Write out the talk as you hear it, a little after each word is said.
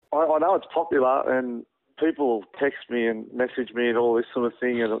I know it's popular and people text me and message me and all this sort of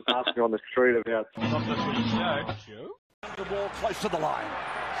thing and ask me on the street about... Not the Footy Show. The ball close to the line.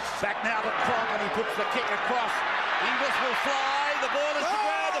 Back now to Cronk and he puts the kick across. Inglis will fly. The ball is to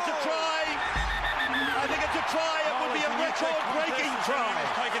ground. It's a try. I think it's a try. It would be a record-breaking try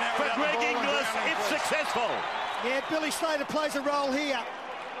for Greg Inglis if successful. Yeah, Billy Slater plays a role here.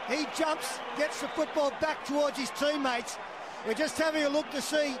 He jumps, gets the football back towards his teammates. We're just having a look to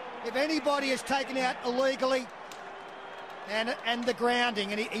see if anybody is taken out illegally and the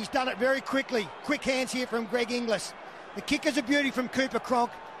grounding. And he's done it very quickly. Quick hands here from Greg Inglis. The kick is a beauty from Cooper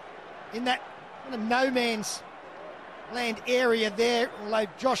Cronk in that kind of no man's land area there. Although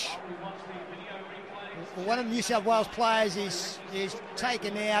Josh, one of the New South Wales players, is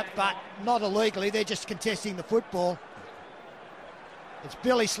taken out, but not illegally. They're just contesting the football. It's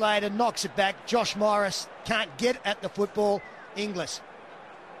Billy Slater, knocks it back. Josh Morris can't get at the football. Inglis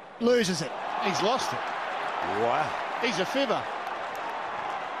loses it. He's lost it. Wow. He's a fibber.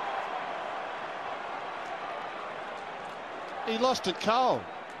 He lost it cold.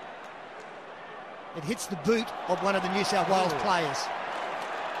 It hits the boot of one of the New South Wales players.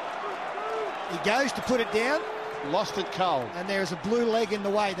 He goes to put it down. Lost it cold. And there is a blue leg in the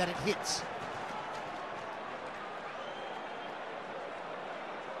way that it hits.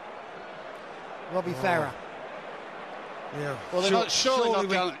 Robbie Farah. Yeah. Well, they're surely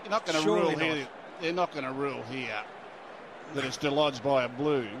not going to rule here. They're not going to rule here that it's lodged by a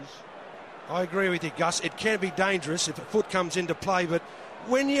Blues. I agree with you, Gus. It can be dangerous if a foot comes into play, but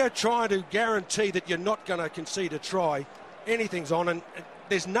when you're trying to guarantee that you're not going to concede a try, anything's on, and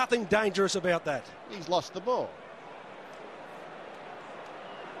there's nothing dangerous about that. He's lost the ball.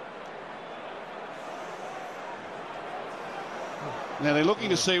 Now they're looking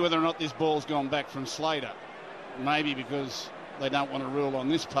to see whether or not this ball's gone back from Slater. Maybe because they don't want to rule on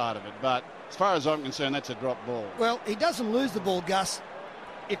this part of it, but as far as I'm concerned, that's a drop ball. Well, he doesn't lose the ball, Gus,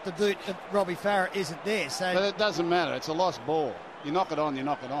 if the boot of Robbie Farah isn't there. So, but it doesn't matter. It's a lost ball. You knock it on, you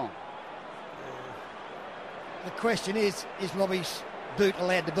knock it on. The question is Robbie's boot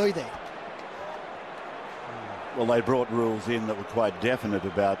allowed to be there? Well, they brought rules in that were quite definite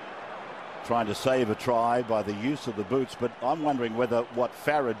about trying to save a try by the use of the boots, but I'm wondering whether what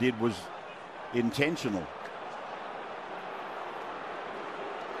Farah did was intentional.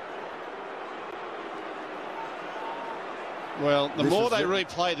 Well, the more they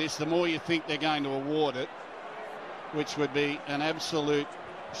replay this, the more you think they're going to award it, which would be an absolute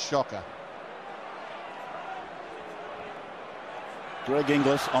shocker. Greg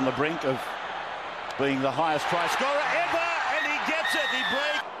Inglis on the brink of being the highest try scorer ever, and he gets it. He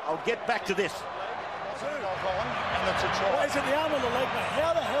breaks. I'll get back to this. And that's a try. Is it the arm or the leg, mate?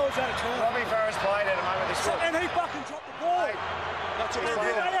 How the hell is that a try? Robbie Farah's played at a moment. And he fucking dropped the ball. That's a They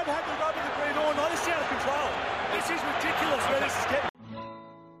have had the rugby the green all night. This is out of control. This is ridiculous where this is getting.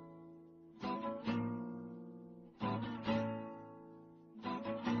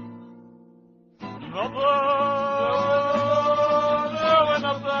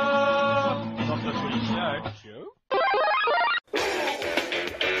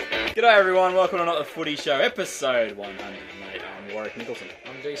 G'day everyone, welcome to Not The Footy Show, episode 100, mate. I'm Warrick Nicolson.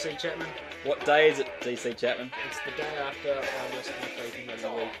 I'm DC Chapman. What day is it, DC Chapman? It's the day after I lost my faith in rugby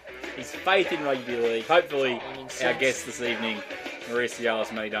league. His faith in rugby league. Hopefully, our guests this evening,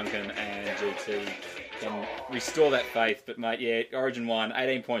 Tsialis, Matthew Duncan, and GT, can restore that faith. But mate, yeah, Origin won,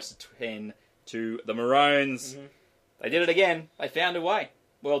 18 points to 10 to the Maroons. Mm-hmm. They did it again. They found a way.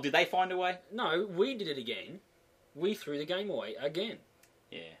 Well, did they find a way? No, we did it again. We threw the game away again.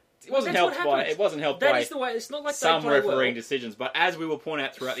 Yeah. It wasn't helped by. That is the way. It's not like some they play refereeing well. decisions, but as we will point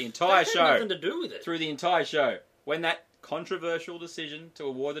out throughout the entire show, nothing to do with it. Through the entire show, when that controversial decision to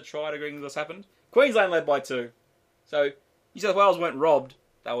award the try to Greg Inglis happened, Queensland led by 2. So New South Wales weren't robbed;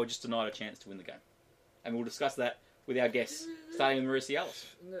 they were just denied a chance to win the game. And we'll discuss that with our guests, starting with Tsialis.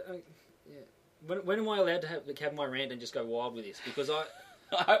 Yeah. When am I allowed to have my rant and just go wild with this? Because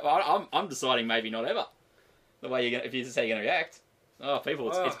I'm deciding maybe not ever. The way you're gonna, if this is how you're going to react. Oh,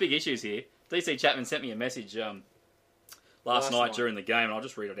 people, it's big issues here. DC Chapman sent me a message last night during the game, and I'll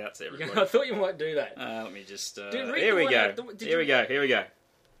just read it out to everybody. I thought you might do that. Let me just... here we go. Here we go.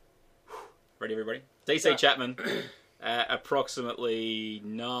 Ready, everybody? DC Chapman, approximately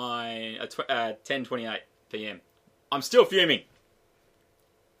 10:28 p.m. I'm still fuming.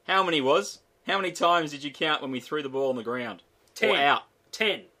 How many times did you count when we threw the ball on the ground? 10. Or out?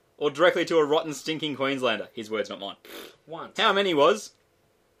 10. Or directly to a rotten, stinking Queenslander? His words, not mine. Once. How many was...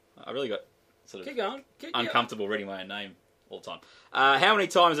 I really got sort of Keep going. uncomfortable reading my own name all the time. How many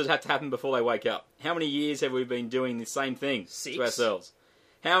times does it have to happen before they wake up? How many years have we been doing the same thing 6. to ourselves?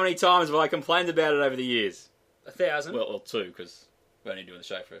 How many times have I complained about it over the years? 1,000. Well, 2, because we're only doing the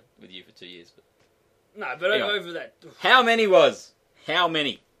show with you for 2 years. But No, but anyway. over that... How many?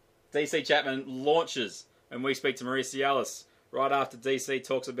 DC Chapman launches, and we speak to Maria Tsialis right after DC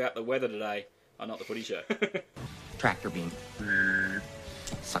talks about the weather today on Not The Footy Show. Tractor beam.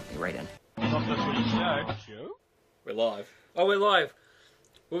 Suck me right in. Not The Footy Show. We're live. Oh, we're live.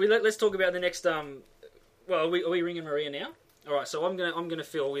 Well, let's talk about the next... Well, are we ringing Maria now? All right, so I'm gonna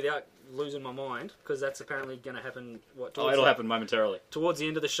fill without losing my mind, because that's apparently going to happen... It'll happen momentarily. Towards the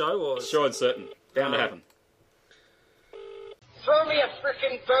end of the show? Or Sure and certain. Bound to happen. Throw me a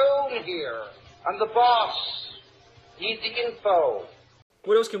frickin' bone here. I'm the boss. Need the info.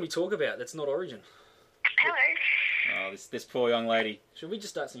 What else can we talk about that's not Origin? Hello. Oh, this poor young lady. Should we just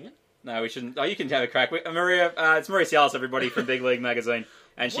start singing? No, we shouldn't. Oh, you can have a crack. Maria, it's Maria Tsialis, everybody, from Big League Magazine,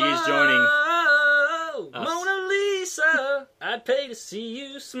 and she is joining us. Mona Lisa, I'd pay to see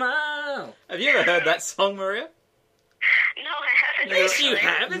you smile. Have you ever heard that song, Maria? No, I haven't. Yes, you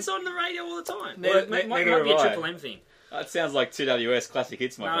have. It's on the radio all the time. Neither Might have be a I. Triple M thing. It sounds like 2WS classic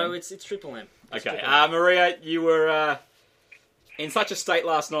hits, my friend. No, it's Triple M. Okay, Maria, you were in such a state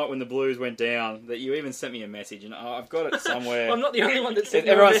last night when the Blues went down that you even sent me a message, and I've got it somewhere. I'm not the only one that sent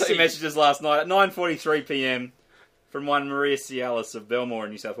you a Everyone message. sent me messages last night at 9:43 p.m. from one Maria Tsialis of Belmore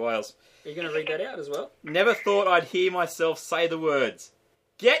in New South Wales. Are you going to read that out as well? Never thought I'd hear myself say the words,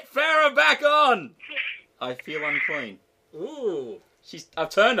 "Get Farah back on!" I feel unclean. Ooh.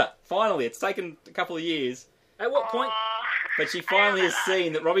 I've turned her, finally. It's taken a couple of years. At what point? But she finally has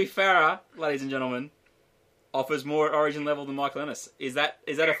seen that Robbie Farah, ladies and gentlemen, offers more at Origin level than Michael Ennis. Is that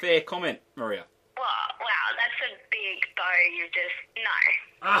a fair comment, Maria? Wow, that's a big bow you just... No.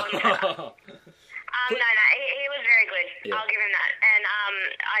 Oh. No, he was very good. Yeah. I'll give him that. And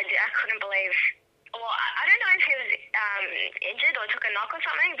I couldn't believe... Well, I don't know if he was injured or took a knock or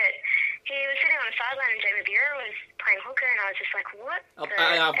something, but he was sitting on the sideline and Jamie Buehler was playing hooker, and I was just like, what?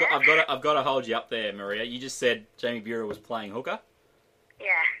 I've got to hold you up there, Maria. You just said Jamie Buehler was playing hooker.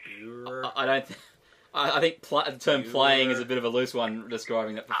 Yeah. I don't... I think the term playing is a bit of a loose one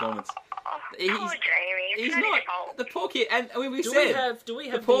describing that performance. Poor Jamie. It's not his fault. The poor kid, and we Do said we have the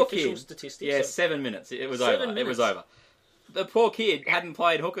the official kid, statistics? Yeah, 7 minutes. It was 7 over. minutes. It was over. The poor kid hadn't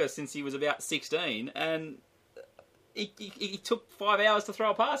played hooker since he was about 16, and he took 5 hours to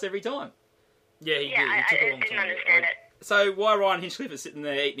throw a pass every time. Yeah, he did. I He took a long didn't time. understand it. So why Ryan Hinchcliffe is sitting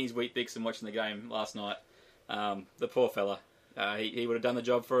there eating his Wheat Bix and watching the game last night? The poor fella. He would have done the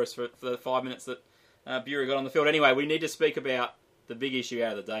job for us for the 5 minutes that Buehler got on the field. Anyway, we need to speak about the big issue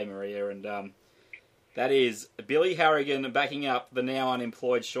out of the day, Maria, and that is Billy Harrigan backing up the now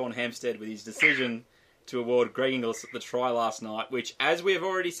unemployed Sean Hampstead with his decision to award Greg Inglis the try last night, which, as we have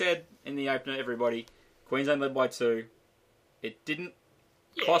already said in the opener, everybody, Queensland led by 2. It didn't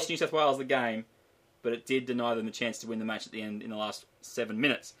cost New South Wales the game, but it did deny them the chance to win the match at the end in the last 7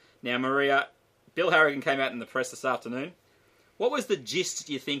 minutes. Now, Maria, Bill Harrigan came out in the press this afternoon. What was the gist,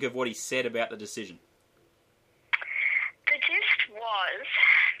 do you think, of what he said about the decision? The gist was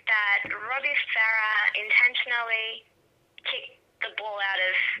that Robbie Farah intentionally kicked the ball out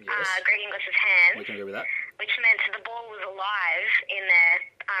of Greg Inglis's hands. We can agree with that. Which meant the ball was alive in their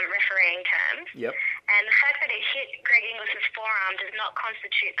refereeing terms. Yep. And the fact that it hit Greg Inglis's forearm does not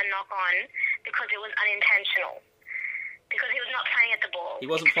constitute a knock-on because it was unintentional. Because he was not playing at the ball. He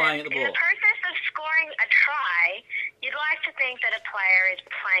wasn't playing at the ball. In the process of scoring a try, you'd like to think that a player is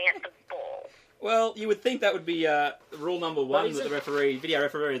playing at the ball. Well, you would think that would be rule number 1 that the video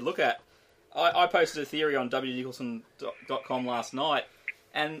referee would look at. I posted a theory on wnicholson.com last night,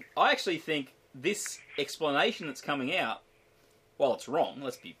 and I actually think this explanation that's coming out, while it's wrong,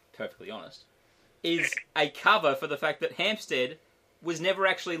 let's be perfectly honest, is a cover for the fact that Hampstead was never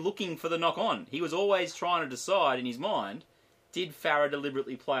actually looking for the knock-on. He was always trying to decide in his mind, did Farah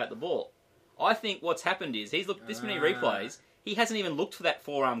deliberately play at the ball? I think what's happened is, he's looked this many replays, he hasn't even looked for that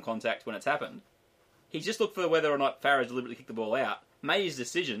forearm contact when it's happened. He's just looked for whether or not Farah deliberately kicked the ball out, made his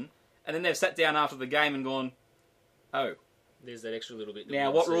decision, and then they've sat down after the game and gone, oh. There's that extra little bit.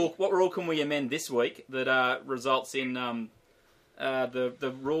 Now, what rule can we amend this week that results in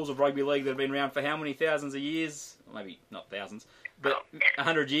the rules of rugby league that have been around for how many thousands of years? Well, maybe not thousands, but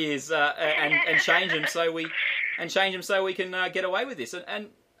 100 years, and change them so we can get away with this. And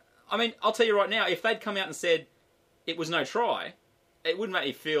I mean, I'll tell you right now, if they'd come out and said it was no try, it wouldn't make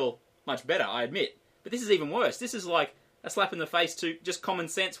me feel much better, I admit. But this is even worse. This is like a slap in the face to just common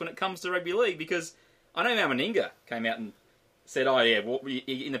sense when it comes to rugby league, because I know Meninga came out and said, oh yeah,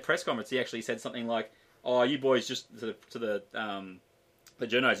 in the press conference he actually said something like, oh, you boys just to the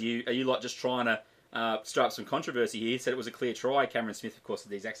journos, are you like just trying to stir up some controversy here. He said it was a clear try. Cameron Smith, of course, did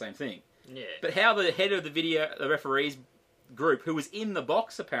the exact same thing. Yeah. But how the head of the referees group, who was in the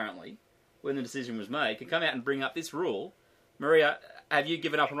box apparently when the decision was made, can come out and bring up this rule. Maria, have you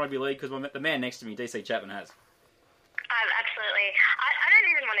given up on rugby league? Because the man next to me, DC Chapman, has. Absolutely. I don't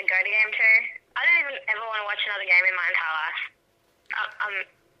even want to go to game 2. I don't even ever want to watch another game in my entire life.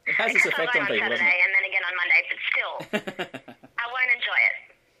 It has this effect on people, doesn't it? And then again on Monday, but still, I won't enjoy it.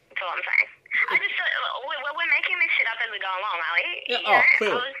 That's all I'm saying. I just we're making this shit up as we go along, are we? Yeah,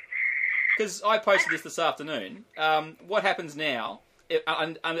 clearly. Because I posted this afternoon. What happens now?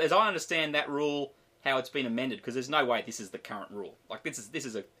 As I understand that rule, how it's been amended, because there's no way this is the current rule. Like this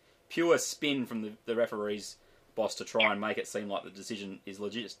is a pure spin from the referee's boss to try and make it seem like the decision is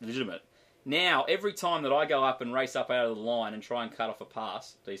legitimate. Now, every time that I go up and race up out of the line and try and cut off a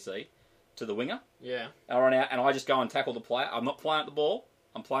pass, DC, to the winger, or run out, and I just go and tackle the player, I'm not playing at the ball.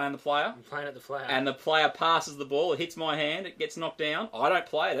 I'm playing the player. I'm playing at the player. And the player passes the ball, it hits my hand, it gets knocked down. I don't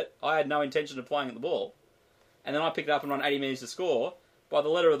play at it. I had no intention of playing at the ball. And then I pick it up and run 80 metres to score. By the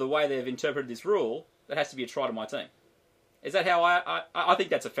letter of the way they've interpreted this rule, that has to be a try to my team. Is that how I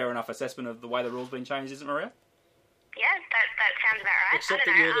think that's a fair enough assessment of the way the rule's been changed, isn't it, Maria? Yeah, that sounds about right. Except I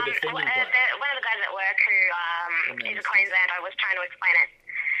don't that know. you're the defending player. One of the guys at work who is a Queenslander was trying to explain it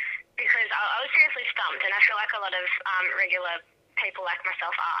because I was seriously stumped, and I feel like a lot of regular people like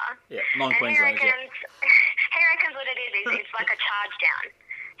myself are. Yeah, non-Queenslanders, he reckons what it is it's like a charge down.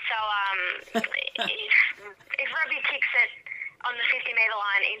 So if Robbie kicks it on the 50-metre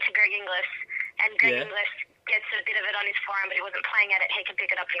line into Greg Inglis, and Greg Inglis gets a bit of it on his forearm, but he wasn't playing at it, he can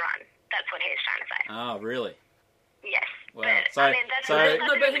pick it up and run. That's what he's trying to say. Oh, really? Yes. Wow. But, So, that's not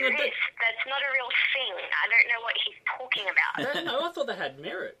a real thing. I don't know what he's talking about. No, I thought that had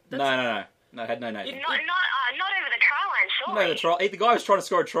merit. No. No, it had no. Not over the try line, surely. No, the try. The guy was trying to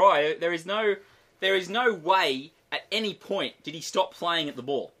score a try. There is no way at any point did he stop playing at the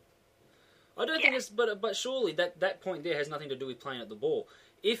ball. I don't think it's... But surely that point there has nothing to do with playing at the ball.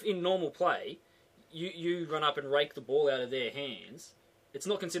 If in normal play, you run up and rake the ball out of their hands, it's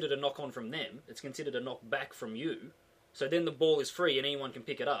not considered a knock-on from them. It's considered a knock-back from you. So then the ball is free and anyone can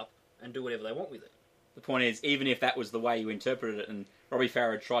pick it up and do whatever they want with it. The point is, even if that was the way you interpreted it and Robbie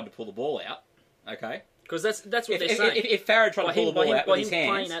Farah tried to pull the ball out, okay? Because that's what they're saying. If Farah tried to pull the ball out with his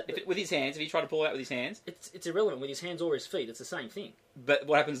hands, if he tried to pull it out with his hands... It's irrelevant. With his hands or his feet, it's the same thing. But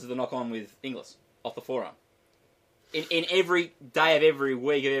what happens to the knock-on with Inglis? Off the forearm? In every day of every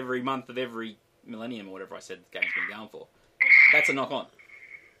week of every month of every millennium or whatever I said the game's been going for. That's a knock-on.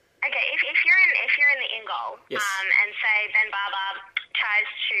 Okay, if you're in the in goal, yes. And say Ben Barber tries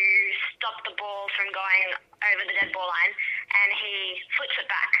to stop the ball from going over the dead ball line, and he flips it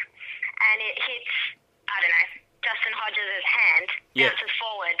back, and it hits, I don't know, Justin Hodges' hand, bounces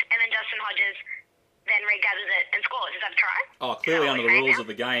forward, and then Justin Hodges then regathers it and scores. Is that a try? Oh, clearly under the rules of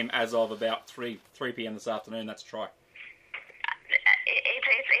the game, as of about 3 p.m. this afternoon, that's a try.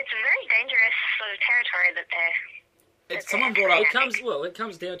 It's a very dangerous sort of territory that they're... Someone brought up... It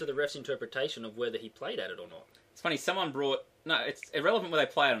comes down to the ref's interpretation of whether he played at it or not. It's funny, someone brought... No, it's irrelevant whether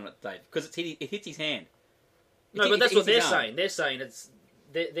they played on it, Dave, because it hits his hand. But that's what they're saying. They're saying it's...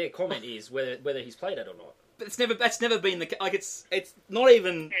 Their comment is whether he's played it or not. But that's never been the... Like, it's not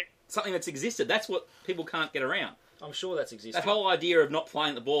even something that's existed. That's what people can't get around. I'm sure that's existed. That whole idea of not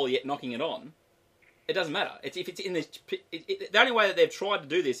playing the ball yet knocking it on, it doesn't matter. If it's in this... the only way that they've tried to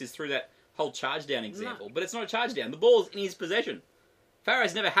do this is through that whole charge down example, but it's not a charge down. The ball's in his possession.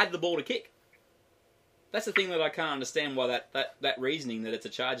 Farah's never had the ball to kick. That's the thing that I can't understand why that reasoning that it's a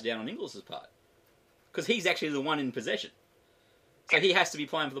charge down on Inglis's part. Because he's actually the one in possession. So he has to be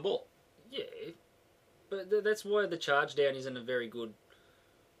playing for the ball. Yeah, but that's why the charge down isn't a very good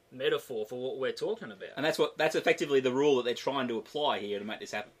metaphor for what we're talking about. And that's effectively the rule that they're trying to apply here to make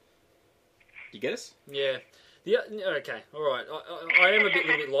this happen. Do you get us? Yeah. Okay, all right. I am a little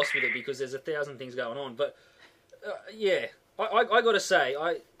bit lost with it because there's 1,000 things going on. But, yeah, I got to say,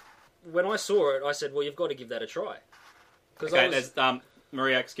 when I saw it, I said, well, you've got to give that a try. Okay, there's...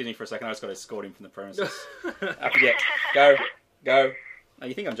 Maria, excuse me for a second. I just got to escort him from the premises. I forget. Go. Oh,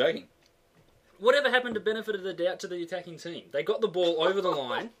 you think I'm joking? Whatever happened to benefit of the doubt to the attacking team? They got the ball over the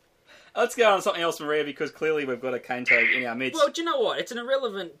line. Let's go on to something else, Maria, because clearly we've got a cane toad in our midst. Well, do you know what? It's an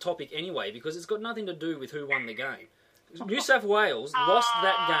irrelevant topic anyway, because it's got nothing to do with who won the game. New South Wales lost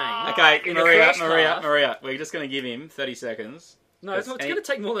that game. Okay, Maria, we're just going to give him 30 seconds. No, it's going to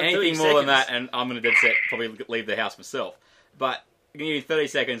take more than 30 seconds. Anything more than that, and I'm going to dead set probably leave the house myself. But I'm going to give you 30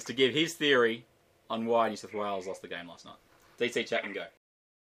 seconds to give his theory on why New South Wales lost the game last night. DC Chapman, go.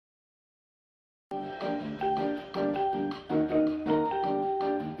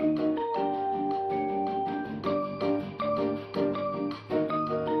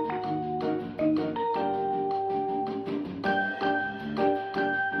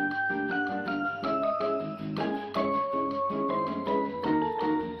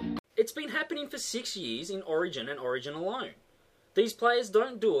 It's been happening for 6 years in Origin and Origin alone. These players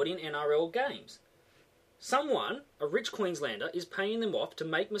don't do it in NRL games. Someone, a rich Queenslander, is paying them off to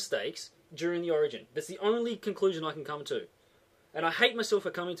make mistakes during the Origin. That's the only conclusion I can come to. And I hate myself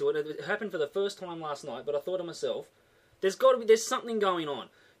for coming to it. It happened for the first time last night, but I thought to myself, there's something going on.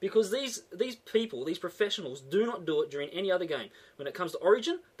 Because these people, these professionals, do not do it during any other game. When it comes to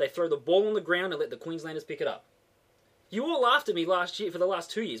Origin, they throw the ball on the ground and let the Queenslanders pick it up. You all laughed at me last year for the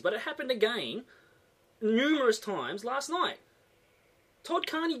last 2 years, but it happened again numerous times last night. Todd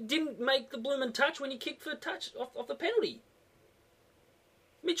Carney didn't make the bloomin' touch when he kicked for a touch off the penalty.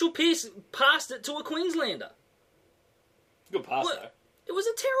 Mitchell Pearce passed it to a Queenslander. Good pass, though. It was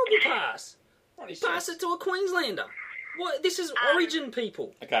a terrible pass. Pass it to a Queenslander. What? This is Origin,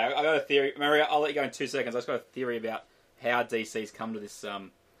 people. Okay, I got a theory. Maria, I'll let you go in 2 seconds. I just got a theory about how DC's come to this. Have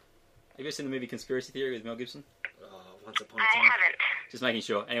you ever seen the movie Conspiracy Theory with Mel Gibson? Oh, once upon a time. I haven't. Just making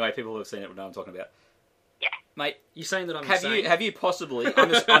sure. Anyway, people who have seen it will know what I'm talking about. Yeah. Mate, you saying that I'm insane? Have you possibly?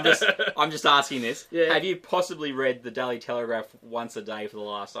 I'm just asking this. Yeah. Have you possibly read the Daily Telegraph once a day for the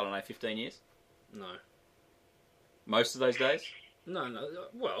last 15 years? No. Most of those days? No.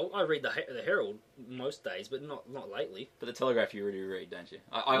 Well, I read the Herald most days, but not lately. But the Telegraph you really read, don't you?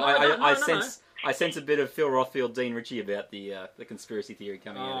 I sense a bit of Phil Rothfield, Dean Ritchie about the conspiracy theory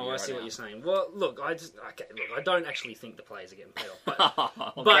coming out. Oh, I see what you're saying. Well, look, I don't actually think the players are getting paid off.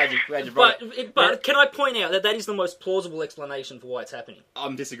 But can I point out that is the most plausible explanation for why it's happening?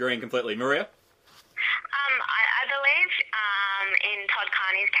 I'm disagreeing completely, Maria. I believe in Todd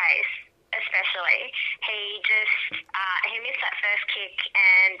Carney's case, especially, he missed that first kick,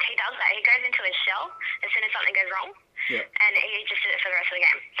 and he does that. He goes into his shell as soon as something goes wrong, and he just did it for the rest of the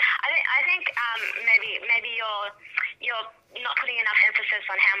game. I think maybe you're not putting enough emphasis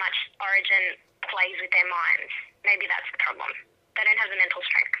on how much Origin plays with their minds. Maybe that's the problem. They don't have the mental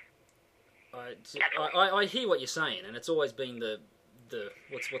strength. I hear what you're saying, and it's always been the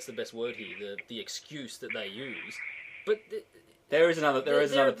what's the best word here? The excuse that they use, but. There is another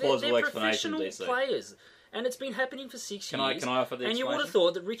plausible explanation, DC. DC. Players, and it's been happening for 6 years. Can I offer the explanation? And you would have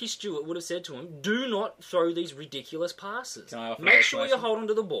thought that Ricky Stewart would have said to him, do not throw these ridiculous passes. Can I offer Make sure you hold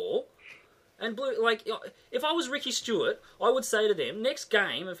onto the ball. And if I was Ricky Stewart, I would say to them, next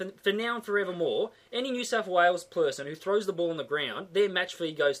game, and for now and forevermore, any New South Wales person who throws the ball on the ground, their match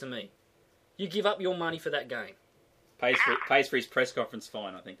fee goes to me. You give up your money for that game. Pays for his press conference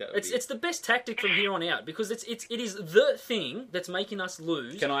fine. I think that would it's the best tactic from here on out because it is the thing that's making us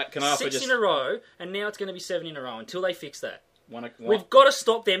lose. Can I offer 6 in a row, and now it's going to be 7 in a row until they fix that. One. We've got to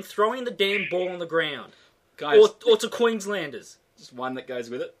stop them throwing the damn ball on the ground, guys, or to Queenslanders. Just one that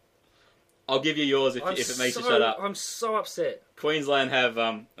goes with it. I'll give you yours if it makes you shut up. I'm so upset. Queensland have.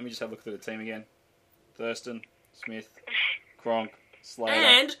 Let me just have a look through the team again. Thurston, Smith, Cronk, Slater.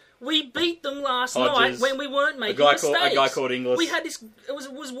 And we beat them last Hodges, night when we weren't making mistakes. A guy called Inglis. We had this. It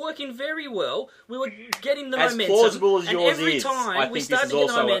was working very well. We were getting the as momentum. Plausible as and yours every is, time I we think started this to is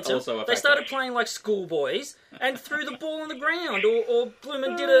get the momentum, also a they started playing like schoolboys and threw the ball on the ground, or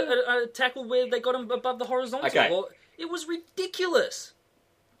Bloomin did a tackle where they got him above the horizontal. Okay. It was ridiculous.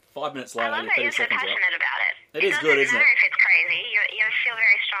 5 minutes later, I love that you're so passionate about it. It is good, isn't it? It doesn't matter if it's crazy. You feel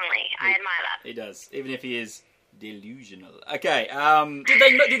very strongly. I admire that. He does, even if he is delusional. Okay.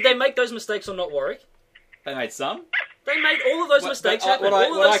 Did they make those mistakes or not, Warrick? They made some. They made all of those mistakes happen.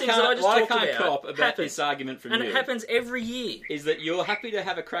 All of those things that I just talked about. What I can't cop about this argument from you, and it happens every year, is that you're happy to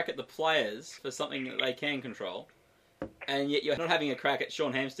have a crack at the players for something that they can control, and yet you're not having a crack at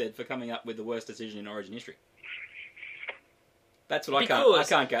Sean Hampstead for coming up with the worst decision in Origin history. That's what I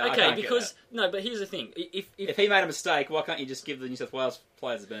can't get. Okay, because no, but here's the thing: if he made a mistake, why can't you just give the New South Wales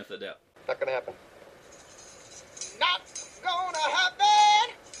players the benefit of the doubt? Not going to happen. Not gonna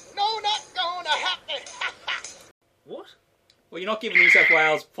happen. No, not gonna happen. What? Well, you're not giving New South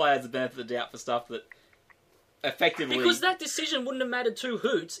Wales players the benefit of the doubt for stuff that effectively... Because that decision wouldn't have mattered two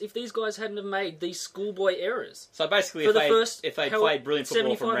hoots if these guys hadn't have made these schoolboy errors. So basically, if they played brilliant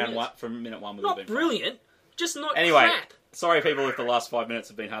football from minute one, we would have been brilliant, just not anyway, crap. Sorry, people, if the last 5 minutes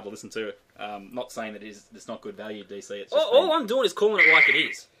have been hard to listen to. Not saying that it's not good value, DC. It's just all I'm doing is calling it like it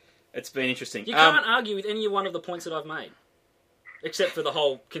is. It's been interesting. You can't argue with any one of the points that I've made. Except for the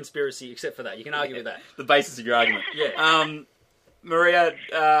whole conspiracy, except for that. You can argue with that. The basis of your argument. Yeah. Maria,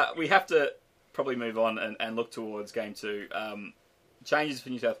 we have to probably move on and look towards Game 2. Changes for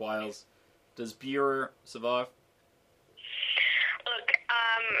New South Wales. Does Buehler survive? Look,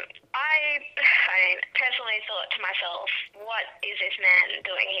 I personally thought to myself, what is this man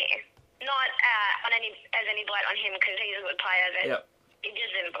doing here? Not as any blight on him because he's a good player, but he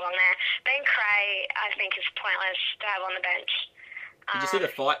just didn't belong there. Ben Cray, I think, is pointless to have on the bench. Did you see the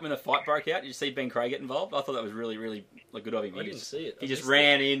fight when the fight broke out? Did you see Ben Craig get involved? I thought that was really, really good of him. I didn't see it. He just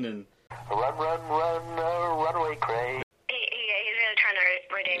ran in and Run away, Craig. He's really trying to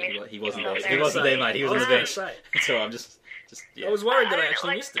redeem his. he wasn't there. He wasn't there, mate. He was on the bench. So I'm just yeah. I was worried that I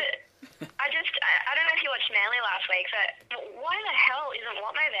actually missed it. I don't know if you watched Manly last week, but why the hell isn't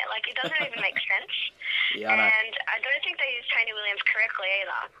Watmo there? Like, it doesn't even make sense. Yeah, I know. And I don't think they used Tony Williams correctly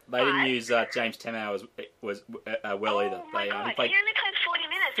either. They didn't use James Tamau well either. Oh my God. Played He only played 40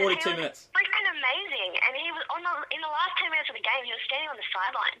 minutes. 42 minutes. Freaking amazing. And he was in the last 10 minutes of the game, he was standing on the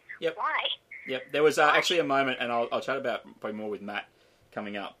sideline. Yep. Why? Yep. There was actually a moment, and I'll chat about probably more with Matt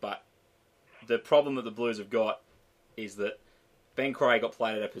coming up, but the problem that the Blues have got is that Ben Craig got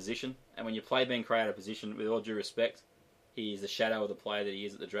played at a position, and when you play Ben Craig at a position, with all due respect, he is the shadow of the player that he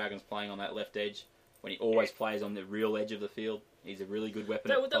is at the Dragons, playing on that left edge, when he always plays on the real edge of the field. He's a really good weapon.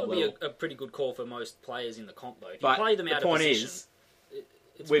 That would be a pretty good call for most players in the comp, though. If you but play them out the point of position,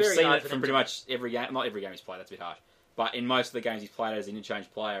 is, we've seen it from pretty much every game. Not every game he's played, that's a bit harsh. But in most of the games he's played as an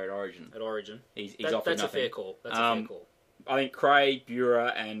interchange player at Origin. He's offered that's nothing. a fair call. That's a fair call. I think Craig,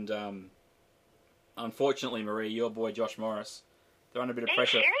 Bura, and unfortunately, Marie, your boy Josh Morris, they're under a bit of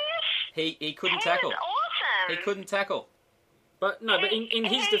pressure. Are you serious? He couldn't He tackle. was awesome. He couldn't tackle. But in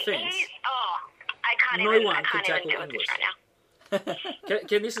his defence, I can't no even, one I could can't even tackle deal with English.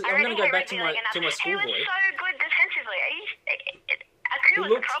 this right now. I'm going to go back to my He was schoolboy. so good defensively. Aku was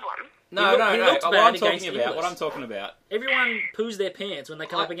looked- the problem. No. looked What bad I'm talking against about. What Inglis. I'm talking about. Everyone poos their pants when they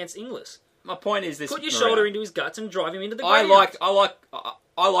come up against Inglis. My point is this: Put your Maria. shoulder into his guts and drive him into the I ground.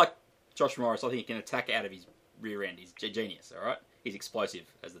 like Josh Morris. I think he can attack out of his rear end. He's a genius. All right, he's explosive,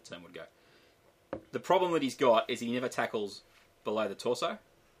 as the term would go. The problem that he's got is he never tackles below the torso,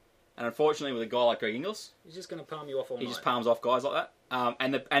 and unfortunately, with a guy like Greg Inglis, He's just going to palm you off all night. he just palms off guys like that.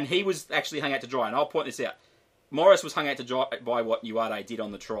 And he was actually hung out to dry. And I'll point this out: Morris was hung out to dry by what Uade did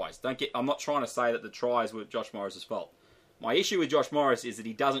on the tries. I'm not trying to say that the tries were Josh Morris's fault. My issue with Josh Morris is that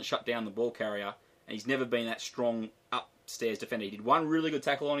he doesn't shut down the ball carrier, and he's never been that strong upstairs defender. He did one really good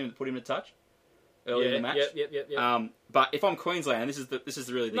tackle on him that put him to touch early in the match. Yep. But if I'm Queensland, this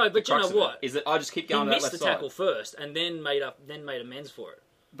is really the No, but the you crux know of it, what? is that I just keep going He to that missed left the side. tackle first, and then made amends for it.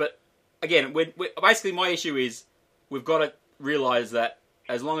 But again, basically my issue is we've got to realise that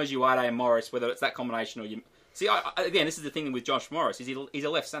as long as Uade and Morris, whether it's that combination or you see, again, this is the thing with Josh Morris: is he's a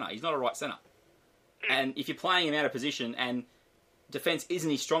left centre. He's not a right centre. And if you're playing him out of position and defence isn't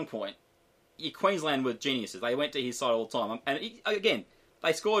his strong point, Queensland were geniuses. They went to his side all the time. And again,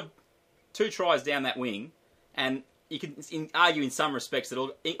 they scored 2 tries down that wing, and you can argue in some respects that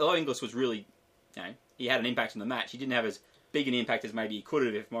although Inglis was really, he had an impact on the match, he didn't have as big an impact as maybe he could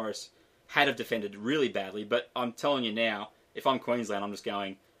have if Morris had have defended really badly. But I'm telling you now, if I'm Queensland, I'm just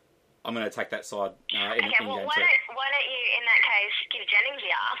going, I'm going to attack that side in Why game 2. don't you, in that case, give Jennings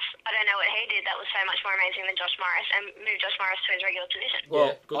the arse? I don't know what he did that was so much more amazing than Josh Morris, and move Josh Morris to his regular position.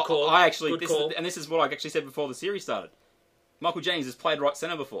 Well, good call. I actually, Good call. this is what I actually said before the series started. Michael Jennings has played right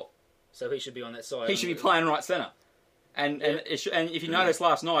centre before. So he should be on that side. He should be playing right centre. And if you noticed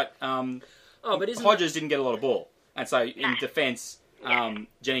last night, but Hodges didn't get a lot of ball. And so in defence,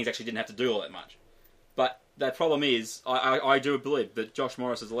 Jennings actually didn't have to do all that much. But the problem is, I do believe that Josh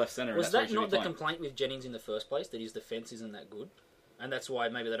Morris is a left centre. Was that not the complaint with Jennings in the first place, that his defence isn't that good? And that's why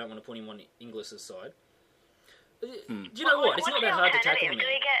maybe they don't want to put him on Inglis's side? Do you know what? It's not that hard to tackle him.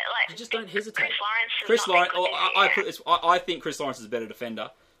 You just don't hesitate. Chris Lawrence, I think Chris Lawrence is a better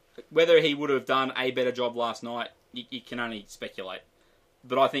defender. Whether he would have done a better job last night, you can only speculate.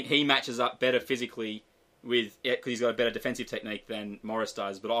 But I think he matches up better physically because he's got a better defensive technique than Morris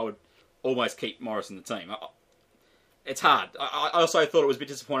does. But I would almost keep Morris in the team. It's hard. I also thought it was a bit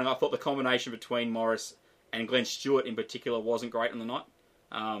disappointing. I thought the combination between Morris and Glenn Stewart in particular wasn't great on the night.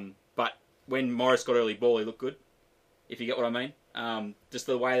 But when Morris got early ball, he looked good, if you get what I mean. Just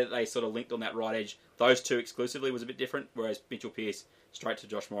the way that they sort of linked on that right edge, those two exclusively was a bit different, whereas Mitchell Pearce straight to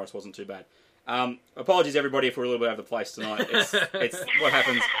Josh Morris wasn't too bad. Apologies everybody if we're a little bit over the place tonight. It's what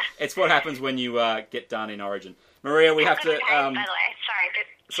happens. It's what happens when you get done in Origin. Maria, we have to. By the way,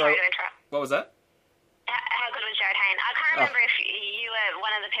 sorry to interrupt. What was that? How good was Jared Hayne? I can't remember if you were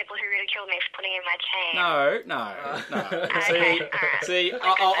one of the people who ridiculed me for putting in my team. No. See,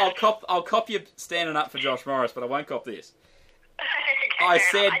 I'll cop you standing up for Josh Morris, but I won't cop this. I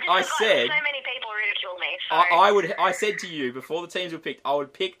said so many people ridiculed me. I said to you before the teams were picked, I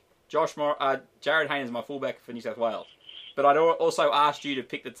would pick Jared Hayne as my fullback for New South Wales, but I'd also asked you to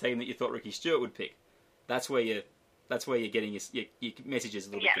pick the team that you thought Ricky Stewart would pick. That's where you're getting your messages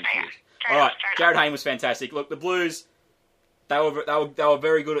a little bit confused. All right, Jared Hayne was fantastic. Look, the Blues, they were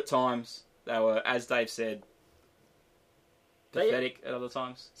very good at times. They were, as Dave said, Pathetic at other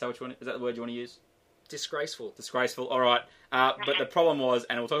times. Is that the word you want to use? Disgraceful. Disgraceful. All right. But the problem was,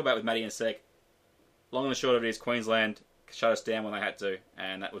 and we'll talk about it with Matty in a sec, long and the short of it is Queensland shut us down when they had to,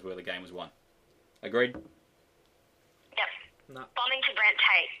 and that was where the game was won. Agreed? Yep. No. Bombing to Brent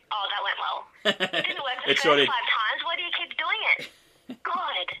Tate. Oh, that went well. It didn't work the It first sure did. 5 times. Why do you keep doing it?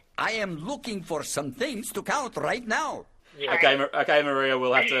 God. I am looking for some things to count right now. Yeah. Okay, Maria,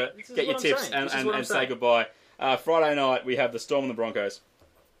 we'll have to This is get your what I'm tips saying. This is what I'm and say saying. goodbye. Friday night, we have the Storm and the Broncos.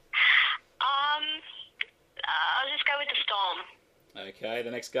 I'll just go with the Storm. Okay,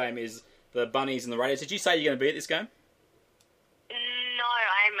 the next game is the Bunnies and the Raiders. Did you say you're going to be at this game? No,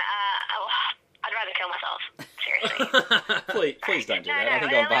 I'd rather kill myself. Seriously. Please don't do No, that. no, I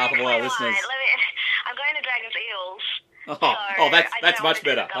think let on behalf me of all our explain why. listeners. I'm going to Dragons Eels. Oh, that's I much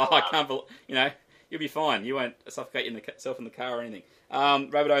don't better. want Oh, to I can't believe, you'll be fine. You won't suffocate yourself in the car or anything.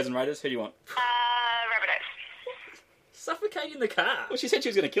 Rabbitohs and Raiders, who do you want? Rabbitohs. Suffocating the car. Well, she said she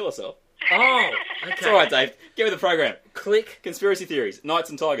was going to kill herself. Oh, okay. It's all right, Dave. Get with the program. Click. Conspiracy theories. Knights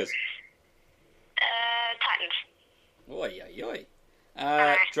and Tigers. Titans. Oi, oi, oi.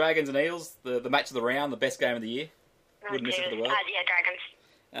 Dragons and Eels, the match of the round, the best game of the year. Wouldn't miss it for the world. Yeah, Dragons.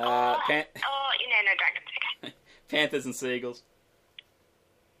 Uh, no, Dragons. Okay. Panthers and Seagulls.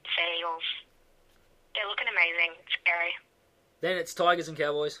 Seagulls. They're looking amazing. Scary. Then it's Tigers and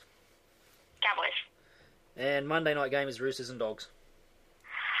Cowboys. Cowboys. And Monday night game is Roosters and Dogs.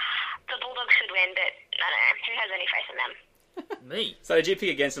 The Bulldogs should win, but I don't know. Who has any faith in them? Me. So did you pick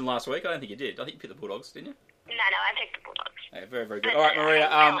against them last week? I don't think you did. I think you picked the Bulldogs, didn't you? No, I picked the Bulldogs. Yeah, very, very good. All right,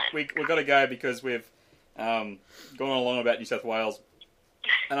 Maria, we've got to go because we've gone on along about New South Wales.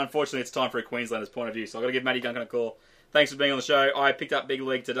 And unfortunately, it's time for a Queenslander's point of view. So I've got to give Matty Duncan a call. Thanks for being on the show. I picked up Big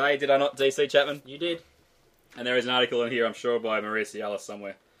League today, did I not, DC Chapman? You did. And there is an article in here, I'm sure, by Maria Tsialis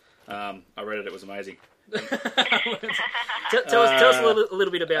somewhere. I read it. It was amazing. Tell us a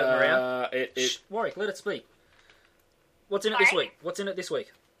little bit about it, Maria. Warrick, let it speak. What's in it this week? What's in it this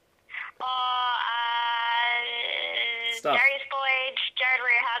week? Stuff. Darius Boyd, Jared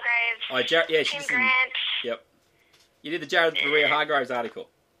Rea-Hargraves, Tim Grant. Yep. You did the Jared Rea-Hargraves article.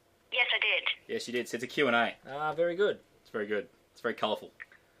 Yes, I did. Yes, you did. So it's a Q&A. Very good. It's very good. It's very colourful.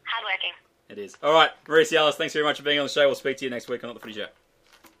 Hardworking. It is. All right, Maria Tsialis, thanks very much for being on the show. We'll speak to you next week on Not The Footy Show.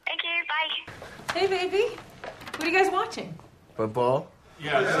 Thank you. Bye. Hey, baby. What are you guys watching? Football?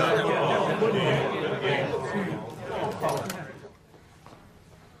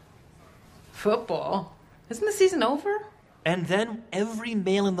 Football? Isn't the season over? And then every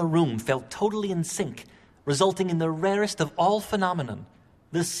male in the room felt totally in sync, resulting in the rarest of all phenomenon,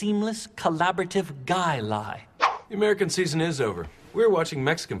 the seamless, collaborative guy lie. The American season is over. We're watching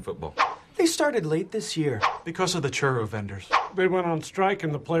Mexican football. They started late this year. Because of the churro vendors. They went on strike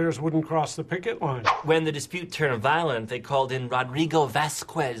and the players wouldn't cross the picket line. When the dispute turned violent, they called in Rodrigo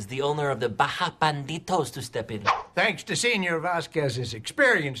Vasquez, the owner of the Baja Banditos, to step in. Thanks to Senor Vasquez's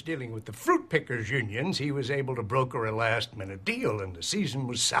experience dealing with the fruit pickers unions, he was able to broker a last-minute deal and the season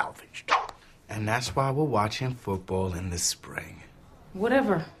was salvaged. And that's why we're watching football in the spring.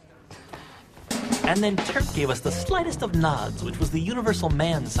 Whatever. And then Turk gave us the slightest of nods, which was the universal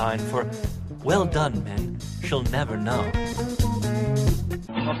man sign for, well done, men. She'll never know.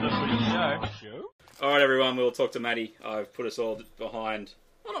 All right, everyone, we'll talk to Matty. I've put us all behind.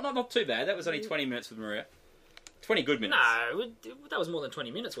 Oh, not too bad. That was only 20 minutes with Maria. 20 good minutes. No, that was more than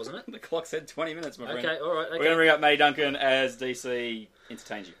 20 minutes, wasn't it? The clock said 20 minutes, my friend. Okay, all right. Okay. We're going to bring up Matty Duncan as DC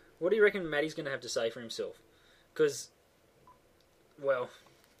entertains you. What do you reckon Matty's going to have to say for himself? Because, well,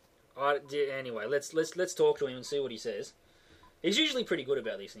 anyway, let's talk to him and see what he says. He's usually pretty good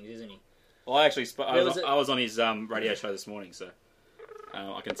about these things, isn't he? Well, I actually I was on his radio show this morning, so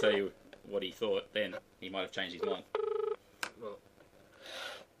I can tell you what he thought then. He might have changed his mind. Well,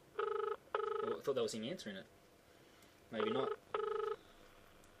 I thought that was him answering it. Maybe not.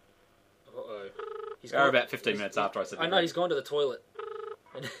 Uh-oh. We're about 15 minutes after I said that. I know, he's gone to the toilet.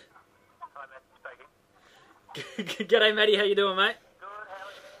 G'day, Matty. How you doing, mate?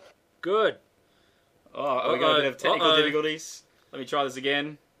 Good. Oh, we got a bit of technical difficulties. Let me try this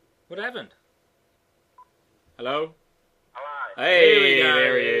again. What happened? Hello? Hey,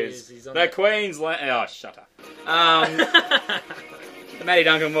 there he is. The Queensland... Oh, shut up. Matty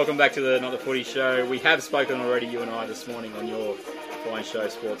Duncan, welcome back to the Not The Footy Show. We have spoken already, you and I, this morning on your fine show,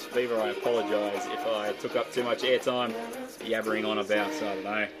 Sports Fever. I apologise if I took up too much airtime yabbering on about, I don't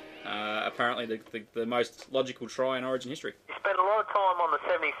know, apparently the most logical try in Origin history. You spent a lot of time on the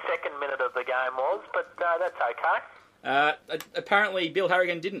 72nd minute of the game but that's okay. Apparently Bill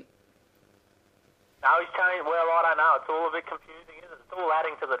Harrigan didn't. No, he's changed. Well, I don't know. It's all a bit confusing, isn't it? It's all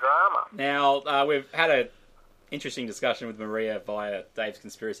adding to the drama. Now, we've had a interesting discussion with Maria via Dave's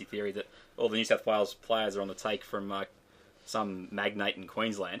conspiracy theory that all the New South Wales players are on the take from some magnate in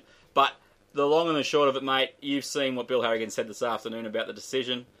Queensland. But the long and the short of it, mate, you've seen what Bill Harrigan said this afternoon about the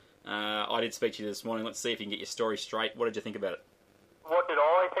decision. I did speak to you this morning. Let's see if you can get your story straight. What did you think about it? What did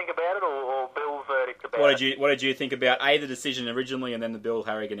I think about it, or Bill's verdict about it? What did you think about the decision originally, and then the Bill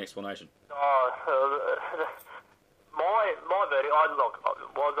Harrigan explanation? My verdict, I'll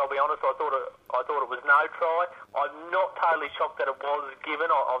be honest, I thought it was no try. I'm not totally shocked that it was given.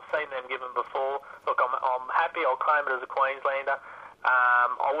 I've seen them given before. Look, I'm happy. I'll claim it as a Queenslander.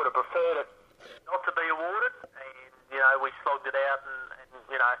 I would have preferred it not to be awarded, and we slogged it out and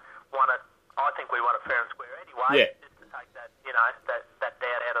won it. I think we won it fair and square anyway. Yeah. Just to take that that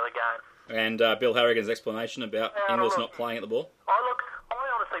doubt out of the game. And Bill Harrigan's explanation about Inglis not playing at the ball. I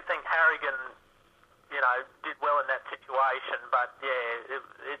honestly think Harrigan, did well in that situation, but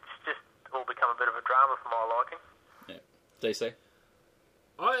it's just all become a bit of a drama for my liking. Yeah.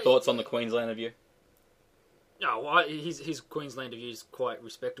 DC? Thoughts on the Queenslander view? No, his Queenslander view is quite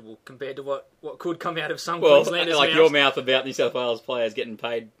respectable compared to what could come out of some Queenslanders' like mouths. Your mouth about New South Wales players getting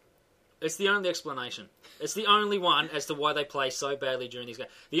paid. It's the only explanation. It's the only one as to why they play so badly during these games.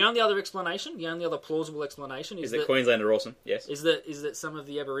 The only other explanation, the only other plausible explanation is that Queensland are awesome. Yes. Is that some of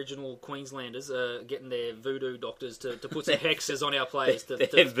the Aboriginal Queenslanders are getting their voodoo doctors to put some hexes on our players.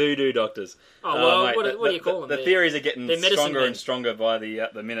 They're voodoo doctors. Oh well, mate, what do you call them? The theories are getting stronger and stronger by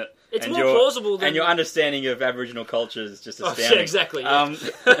the minute. It's more plausible than... And your understanding of Aboriginal culture is just astounding. Oh, yeah, exactly.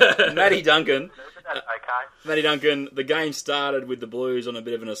 Matty Duncan. Matty Duncan, the game started with the Blues on a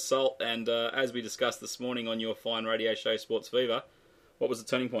bit of an assault, and as we discussed this morning on your fine radio show, Sports Fever, what was the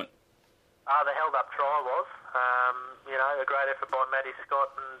turning point? The held-up try was, a great effort by Matty Scott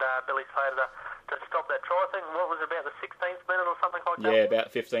and Billy Slater to stop that try. I think, what was it, about the 16th minute or something like that? Yeah,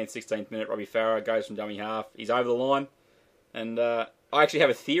 about 15th, 16th minute. Robbie Farah goes from dummy half. He's over the line, and I actually have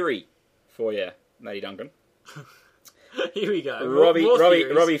a theory for you, Matty Duncan. Here we go. Robbie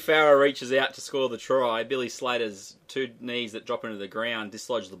Farah reaches out to score the try. Billy Slater's two knees that drop into the ground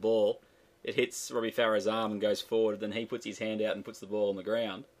dislodge the ball. It hits Robbie Farah's arm and goes forward. Then he puts his hand out and puts the ball on the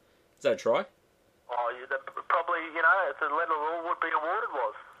ground. Is that a try? Oh, probably, it's a letter all would be awarded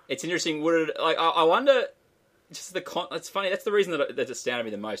was. It's interesting. I wonder. Just it's funny. That's the reason that astounded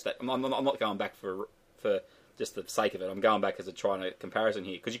me the most. That I'm not going back for just the sake of it. I'm going back as a trying to comparison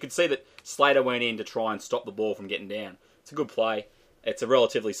here because you could see that Slater went in to try and stop the ball from getting down. It's a good play. It's a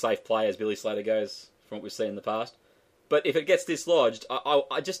relatively safe play as Billy Slater goes from what we've seen in the past. But if it gets dislodged,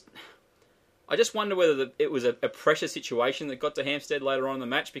 I just wonder whether it was a pressure situation that got to Hampstead later on in the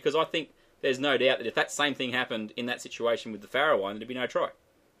match, because I think there's no doubt that if that same thing happened in that situation with the Farah one, there'd be no try.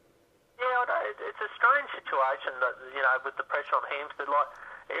 Yeah, I know. It's a strange situation that, with the pressure on Hampstead.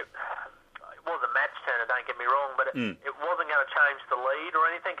 It was a match turner, don't get me wrong, but it wasn't going to change the lead or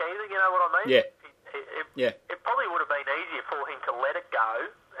anything either, you know what I mean? Yeah. It probably would have been easier for him to let it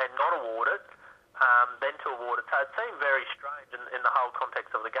go and not award it than to award it. So it seemed very strange in the whole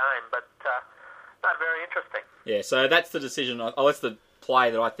context of the game, but very interesting. Yeah, so that's the decision. That's the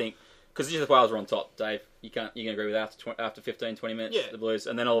play that I think, because New South Wales were on top, Dave. You can agree with that after 15, 20 minutes, the Blues,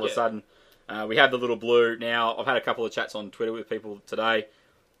 and then all of a sudden we have the little blue. Now, I've had a couple of chats on Twitter with people today.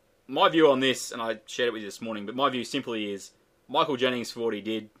 My view on this, and I shared it with you this morning, but my view simply is Michael Jennings, for what he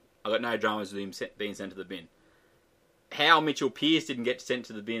did, I got no dramas with him being sent to the bin. How Mitchell Pearce didn't get sent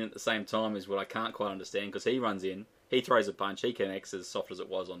to the bin at the same time is what I can't quite understand, because he runs in, he throws a punch, he connects as soft as it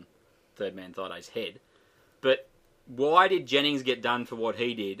was on third man Thaida's head. But why did Jennings get done for what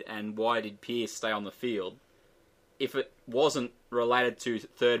he did, and why did Pearce stay on the field if it wasn't related to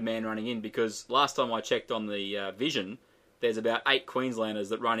third man running in? Because last time I checked on the vision, there's about 8 Queenslanders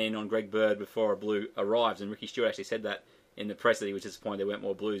that run in on Greg Bird before a blue arrives, and Ricky Stewart actually said that in the press that he was disappointed there weren't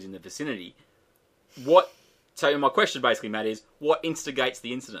more Blues in the vicinity. So my question basically, Matt, is what instigates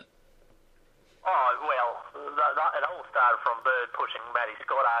the incident? Oh, well, it all started from Bird pushing Matty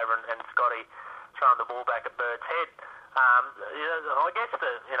Scott over and Scotty throwing the ball back at Bird's head. I guess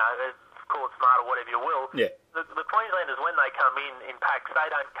call it smart or whatever you will. Yeah. The Queenslanders, when they come in packs, they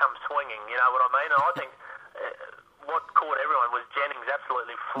don't come swinging, you know what I mean? And I think what caught everyone was Jennings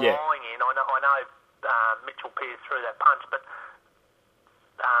absolutely flying in. I know Mitchell Pearce threw that punch, but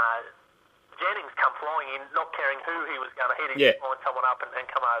Jennings come flying in, not caring who he was going to hit. He just line someone up and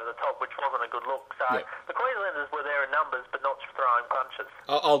come over the top, which wasn't a good look. So the Queenslanders were there in numbers, but not throwing punches.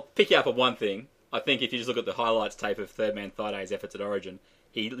 I'll pick you up on one thing. I think if you just look at the highlights tape of third man Thaida's efforts at Origin,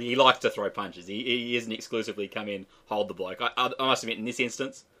 he likes to throw punches. He isn't exclusively come in, hold the bloke. I must admit, in this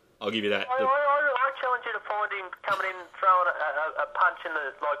instance, I'll give you that. I challenge you to find him coming in, throwing a punch in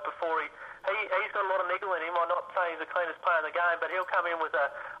the before he he's got a lot of niggle in him. I'm not saying he's the cleanest player in the game, but he'll come in with a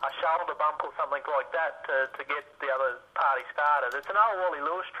shoulder bump or something like that to get the other party started. It's an old Wally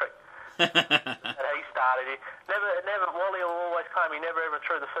Lewis trick. that he started. Never. Wally will always claim he never ever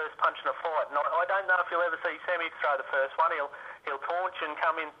threw the first punch in a fight, and I don't know if you'll ever see Sammy throw the first one. He'll taunch and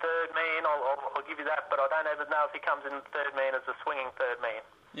come in third man. I'll give you that, but I don't ever know if he comes in third man as a swinging third man.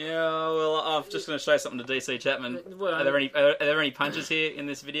 Yeah, well, I'm just going to show something to DC Chapman. Are there any punches here in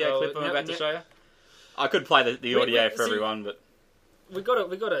this video clip I'm about to show you? I could play the audio for everyone, but we got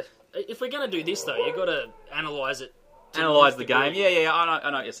to. If we're going to do this though, you got to analyse it. Analyse the game. Yeah. I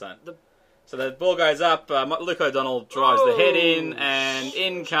know what you're saying. So the ball goes up. Luke O'Donnell drives the head in, and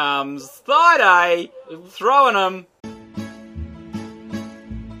in comes Thaiday, throwing him.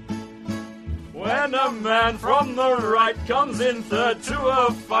 When a man from the right comes in third to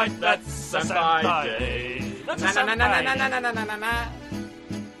a fight, that's Thaiday.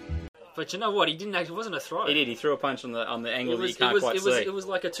 But you know what? He didn't actually. It wasn't a throw. He did. He threw a punch on the angle that you can't quite see. It was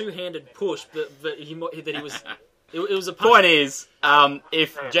like a two-handed push, but he was. It was a punch. Point is,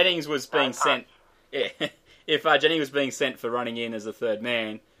 if Jennings was being sent, if Jennings was being sent for running in as a third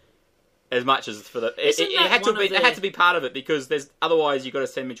man, as much as for the, it had to be part of it because otherwise you've got to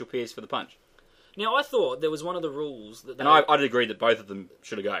send Mitchell Pearce for the punch. Now I thought there was one of the rules that, I'd agree that both of them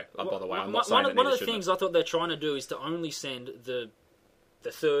should have go. By the way, I'm not saying that one of the things I thought they're trying to do is to only send the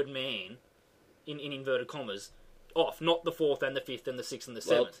third man in inverted commas off, not the fourth and the fifth and the sixth and the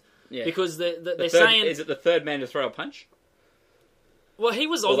seventh. Yeah. Because they're saying... Is it the third man to throw a punch? Well, he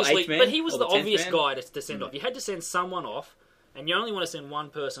was obviously... But he was the obvious guy to send off. You had to send someone off, and you only want to send one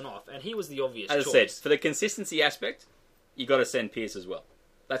person off, and he was the obvious choice. As I said, for the consistency aspect, you got to send Pearce as well.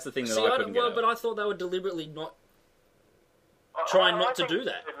 That's the thing that I couldn't get over. But I thought they were deliberately not... trying not to do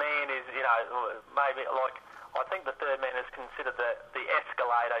that. The third man is, maybe like... I think the third man is considered the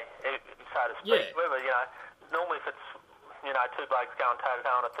escalator, so to speak. Yeah. Normally if it's... two blokes going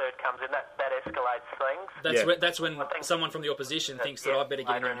toe-to-toe and a third comes in, that escalates things. That's when someone from the opposition thinks that I better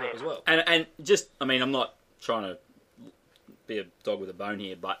get in and help as well. And just, I'm not trying to be a dog with a bone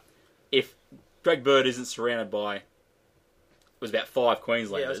here, but if Greg Bird isn't surrounded by, it was about 5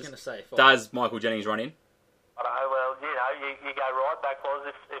 Queenslanders, I was going to say 5. Does Michael Jennings run in? I don't know, well, you go right back,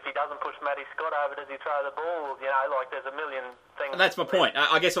 was if he doesn't push Matty Scott over, does he throw the ball? There's a million things. And that's my point.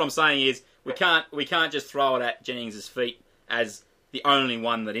 I guess what I'm saying is we can't just throw it at Jennings' feet as the only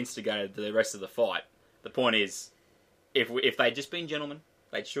one that instigated the rest of the fight. The point is, if they'd just been gentlemen,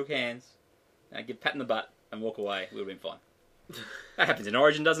 they'd shook hands, give a pat in the butt, and walk away, we would have been fine. That happens in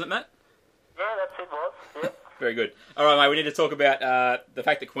Origin, doesn't it, Matt? Yeah, that's it, was. Yeah. Very good. All right, mate, we need to talk about the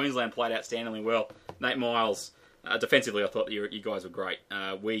fact that Queensland played outstandingly well. Nate Miles, defensively, I thought you guys were great.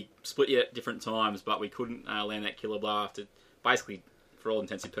 We split you at different times, but we couldn't land that killer blow after basically, for all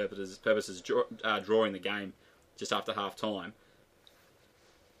intents and purposes, drawing the game just after half-time.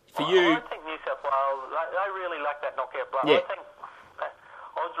 For you... I think New South Wales, they really lacked that knockout blow. Yeah. I think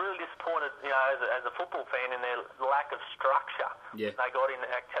I was really disappointed, as a football fan, in their lack of structure. Yeah. They got in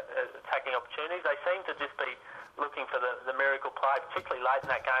attacking opportunities. They seemed to just be looking for the miracle play, particularly late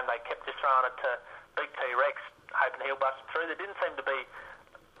in that game. They kept just throwing it to Big T-Rex, hoping he'll bust through. There didn't seem to be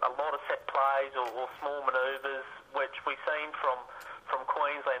a lot of set plays or small manoeuvres, which we've seen from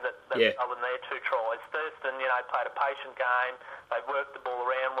Queensland that other than their 2 tries. Thurston, played a patient game. They worked the ball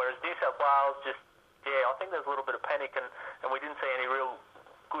around, whereas New South Wales I think there's a little bit of panic and we didn't see any real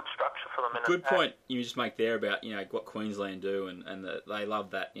good structure for them. Good point you just make there about what Queensland do and they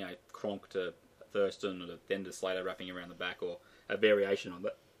love that Cronk to Thurston or then to Slater wrapping around the back or a variation on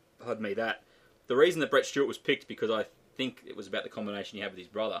that. Pardon me, that. The reason that Brett Stewart was picked because I think it was about the combination he had with his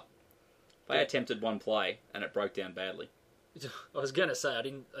brother. They attempted one play and it broke down badly. I was going to say I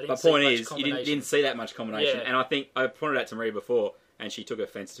didn't. The point is, you didn't see that much combination, and I think I pointed out to Maria before, and she took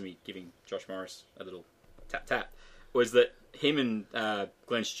offence to me giving Josh Morris a little tap. Was that him and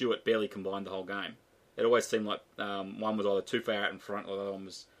Glenn Stewart barely combined the whole game? It always seemed like one was either too far out in front, or the other one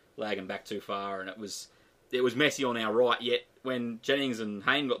was lagging back too far, and it was messy on our right. Yet when Jennings and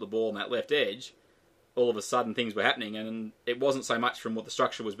Hayne got the ball on that left edge, all of a sudden things were happening, and it wasn't so much from what the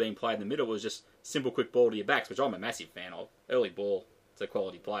structure was being played in the middle. It was just simple, quick ball to your backs, which I'm a massive fan of. Early ball to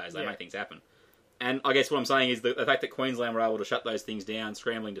quality players, they make things happen. And I guess what I'm saying is the fact that Queensland were able to shut those things down,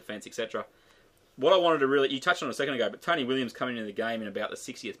 scrambling defence, etc. What I wanted to really... You touched on it a second ago, but Tony Williams coming into the game in about the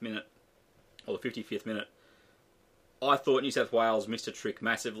 60th minute, or the 55th minute, I thought New South Wales missed a trick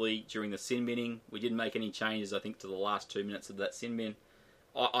massively during the sin binning. We didn't make any changes, I think, to the last 2 minutes of that sin bin.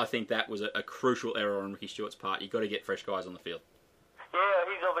 I think that was a crucial error on Ricky Stewart's part. You've got to get fresh guys on the field. Yeah,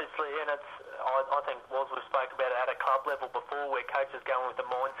 he's obviously, and it's, I think, we spoke about it at a club level before, where coaches go in with the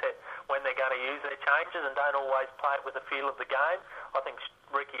mindset when they're changes and don't always play it with the feel of the game. I think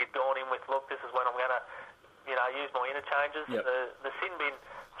Ricky had gone in with, look, this is when I'm going to, use my interchanges. Yep. The sin bin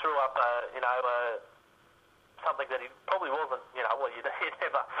threw up, something that he probably wasn't, you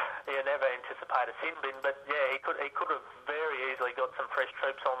never anticipate a sin bin, but yeah, he could have very easily got some fresh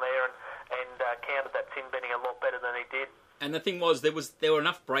troops on there and countered that sin binning a lot better than he did. And the thing was, there were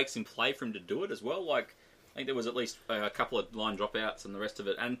enough breaks in play for him to do it as well. Like, I think there was at least a couple of line dropouts and the rest of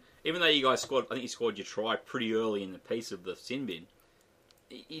it. And even though you guys scored, I think you scored your try pretty early in the piece of the sin bin.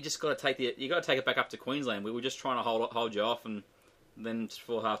 You just got to take it back up to Queensland. We were just trying to hold you off, and then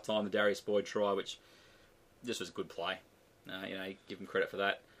for half time the Darius Boyd try, which just was good play. Give him credit for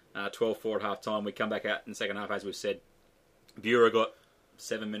that. 12-4 at half time. We come back out in the second half, as we've said. Bureau got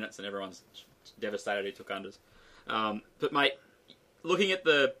 7 minutes, and everyone's devastated he took unders. But mate, looking at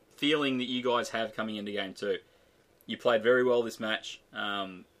the feeling that you guys have coming into game 2, you played very well this match.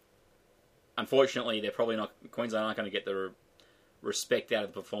 Unfortunately, Queensland aren't going to get the respect out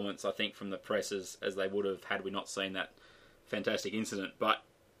of the performance, I think, from the press as they would have had we not seen that fantastic incident. But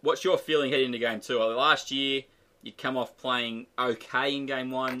what's your feeling heading into game 2? Last year, you'd come off playing okay in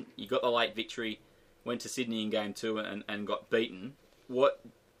game 1. You got the late victory, went to Sydney in game 2 and got beaten. What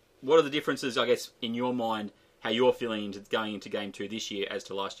are the differences, I guess, in your mind, how you're feeling going into game 2 this year as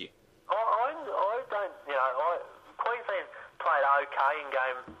to last year? Queensland played okay in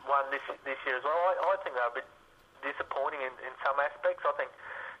game 1 this year as well. I think they were a bit disappointing in some aspects. I think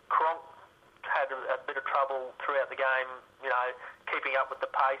Cronk had a bit of trouble throughout the game, keeping up with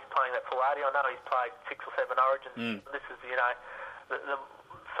the pace, playing that full 80. I know he's played 6 or 7 Origins. This is, the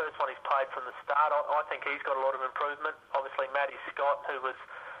first one he's played from the start. I think he's got a lot of improvement. Obviously, Matty Scott, who was,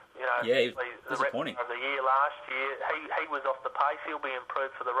 the record of the year last year, he was off the pace. He'll be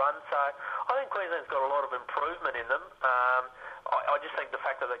improved for the run. So I think Queensland's got a lot of improvement in them. I just think the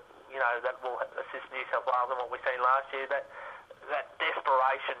fact that that will assist New South Wales in what we've seen last year, that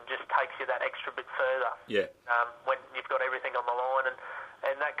desperation just takes you that extra bit further. Yeah. When you've got everything on the line,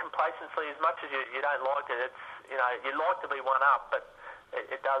 and that complacency, as much as you don't like it, it's you like to be one up, but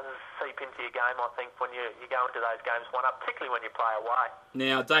it does seep into your game, I think, when you go into those games one up, particularly when you play away.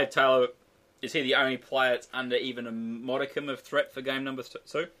 Now, Dave Taylor, is he the only player that's under even a modicum of threat for game number 2?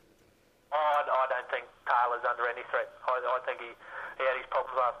 I don't think Taylor's under any threat. I think he had his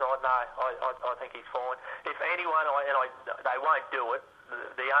problems last night. No, I think he's fine. If anyone, they won't do it.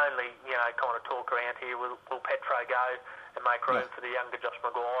 The only kind of talk around here will Petro go and make room for the younger Josh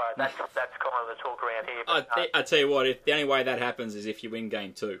Maguire. That's kind of the talk around here. I tell you what, the only way that happens is if you win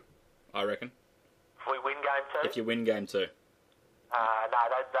game 2, I reckon. If we win game 2? If you win game 2. No,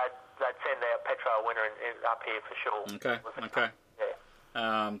 they'd send out Petro a winner up here for sure. Okay.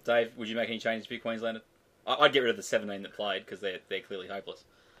 Yeah. Dave, would you make any changes for Queensland? I'd get rid of the 17 that played because they're clearly hopeless,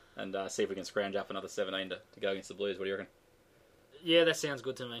 and see if we can scrounge up another 17 to go against the Blues. What do you reckon? Yeah, that sounds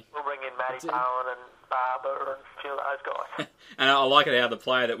good to me. We'll bring in Matty Bowen and Barber and a few of those guys. And I like it how the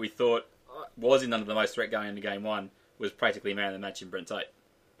player that we thought was in under the most threat going into game 1 was practically man of the match in Brent Tate.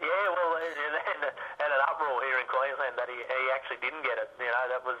 Yeah, well, and an uproar here in Queensland that he actually didn't get it.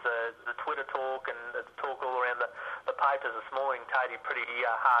 That was the Twitter talk and the talk all around the papers this morning. Tatey pretty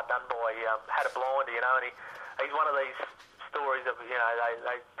hard done by. Had a blinder, and he's one of these stories of,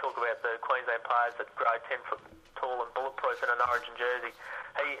 they talk about the Queensland players that grow 10 foot tall and bulletproof in an Origin jersey.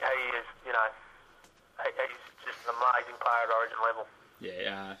 He is, he's just an amazing player at Origin level.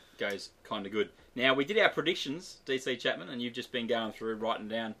 Yeah, goes kind of good. Now, we did our predictions, DC Chapman, and you've just been going through, writing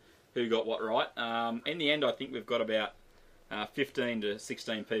down who got what right. In the end, I think we've got about 15 to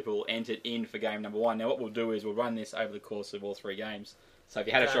 16 people entered in for game number 1. Now, what we'll do is we'll run this over the course of all 3 games. So if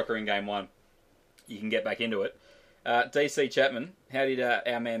you had a shocker in game 1, you can get back into it. DC Chapman, how did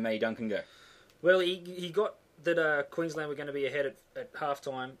our man Matty Duncan go? Well, he got that Queensland were going to be ahead at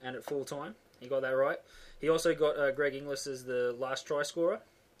half-time and at full-time. He got that right. He also got Greg Inglis as the last try scorer.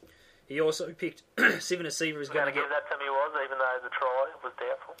 He also picked Sivan Asiva is going to get... give that to me even though the try was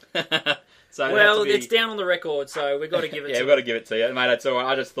doubtful. So it's down on the record, so we've got to give it to we've got to give it to you. Mate, that's all right.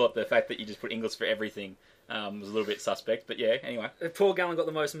 I just thought the fact that you just put Inglis for everything was a little bit suspect, but yeah, anyway. Paul Gallen got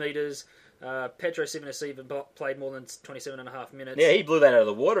the most metres. Petro Sivan Asiva played more than 27.5 minutes. Yeah, he blew that out of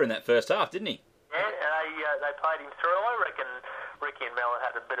the water in that first half, didn't he? Yeah, they played him through. I reckon Ricky and Mellon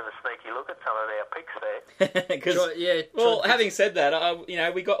had a bit of a sneaky look at some of their picks there. Having said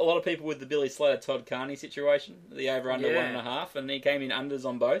that, we got a lot of people with the Billy Slater Todd Carney situation, the over-under 1.5, and he came in unders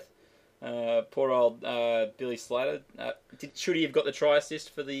on both. Poor old Billy Slater. Should he have got the try assist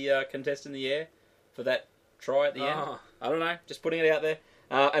for the contest in the air for that try at the end? I don't know, just putting it out there.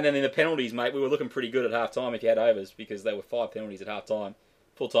 And then in the penalties, mate, we were looking pretty good at half-time if you had overs, because there were 5 penalties at half-time.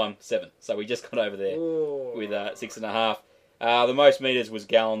 Full-time, 7. So we just got over there with 6.5. The most metres was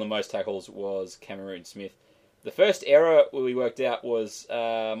Gallon. The most tackles was Cameron Smith. The first error we worked out was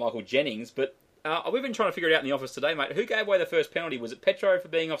Michael Jennings, but we've been trying to figure it out in the office today, mate. Who gave away the first penalty? Was it Petro for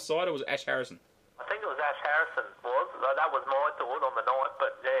being offside, or was it Ash Harrison? I think it was Ash Harrison. That was my thought on the night,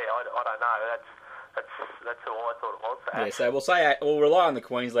 but yeah, I don't know. That's who I thought it was. Yeah, so we'll rely on the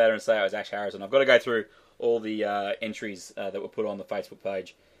Queenslander and say it was Ash Harrison. I've got to go through all the entries that were put on the Facebook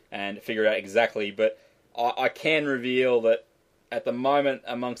page and figure it out exactly, but I can reveal that at the moment,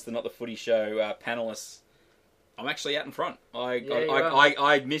 amongst the Not The Footy Show panellists, I'm actually out in front.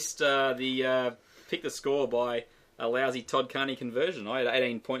 I missed the pick the score by a lousy Todd Carney conversion. I had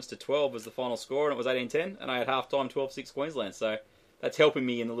 18 points to 12 as the final score, and it was 18-10, and I had half-time 12-6 Queensland. So that's helping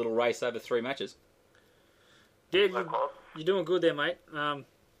me in the little race over 3 matches. Yeah, you're doing good there, mate. I'm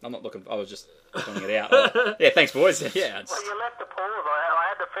not looking. I was just pointing it out. Yeah, thanks, boys. Yeah. Well, you left the pause. I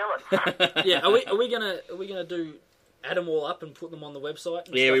had to fill it. Yeah. Are we gonna add them all up and put them on the website?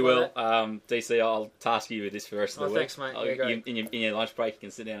 Yeah, we will. Like DC, I'll task you with this for the rest of the week. Thanks, mate. Yeah, great. In your lunch break, you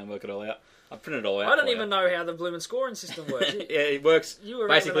can sit down and work it all out. I've printed it all out. I don't even know how the blooming scoring system works. Yeah, it works.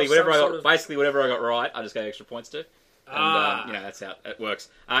 Basically, whatever I got right, I just gave extra points to. And, that's how it works.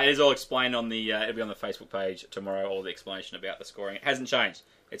 It is all explained on the. It'll be on the Facebook page tomorrow. All the explanation about the scoring. It hasn't changed.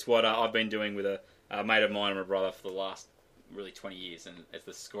 It's what I've been doing with a mate of mine and my brother for the last really 20 years, and as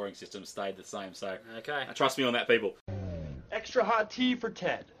the scoring system stayed the same. So trust me on that, people. Extra hot tea for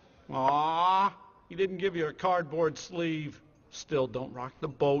Ted. Aww, he didn't give you a cardboard sleeve. Still, don't rock the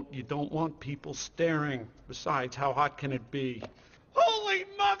boat. You don't want people staring. Besides, how hot can it be? Holy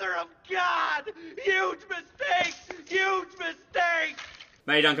Mother of God! Huge mistake! Huge mistake!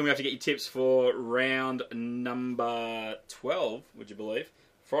 Matty Duncan, we have to get your tips for round number 12, would you believe?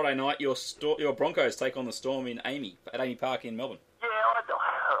 Friday night, your Broncos take on the Storm at Amy Park in Melbourne. Yeah,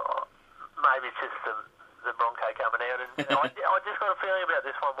 maybe it's just the Bronco coming out. And I just got a feeling about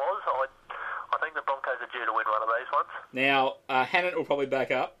this one I think the Broncos are due to win one of these ones. Now, Hannant will probably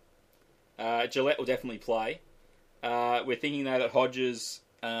back up. Gillette will definitely play. We're thinking, though, that Hodges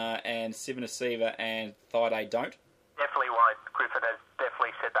and Sivanasiva and Thaiday don't. Definitely won't. Griffin has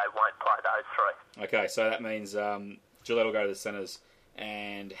definitely said they won't play those 3. Okay, so that means Gillette will go to the centres,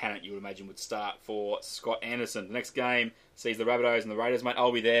 and Hannant, you would imagine, would start for Scott Anderson. The next game sees the Rabbitohs and the Raiders. Mate,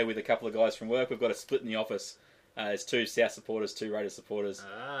 I'll be there with a couple of guys from work. We've got a split in the office. There's 2 South supporters, 2 Raiders supporters.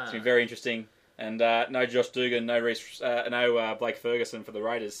 It's been very interesting. And no Josh Dugan, no Blake Ferguson for the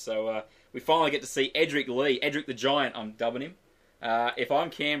Raiders. So we finally get to see Edric Lee, Edric the Giant, I'm dubbing him. If I'm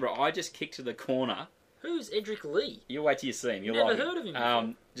Canberra, I just kick to the corner. Who's Edric Lee? You'll wait till you see him. You'll Never like heard of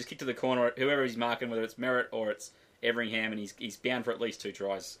him. Just kick to the corner, whoever he's marking, whether it's Merritt or it's Everingham, and he's bound for at least 2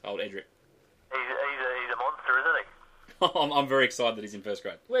 tries, old Edric. He's a monster, isn't he? I'm very excited that he's in first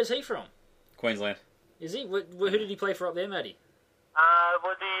grade. Where's he from? Queensland. Is he? Who did he play for up there, Matty?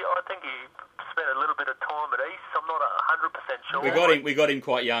 I think he spent a little bit of time at East. I'm not 100% sure. We got him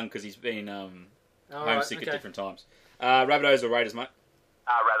quite young because he's been homesick at different times. Rabbitohs or Raiders, mate?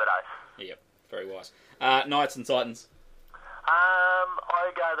 Rabbitohs. Yep, very wise. Knights and Titans.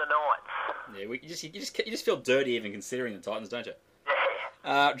 I go the Knights. Yeah, you just feel dirty even considering the Titans, don't you?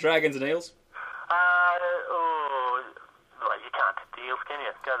 Yeah. Dragons and Eels. You can't take the Eels, can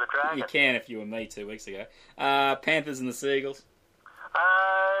you? Go the Dragons. You can if you were me 2 weeks ago. Panthers and the Seagulls.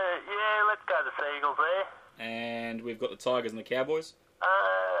 Yeah, let's go the Seagulls there. And we've got the Tigers and the Cowboys.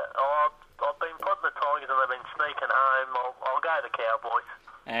 I've been putting the Tigers and they've been sneaking home. I'll go the Cowboys.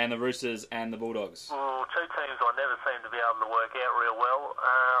 And the Roosters and the Bulldogs. 2 teams I never seem to be able to work out real well.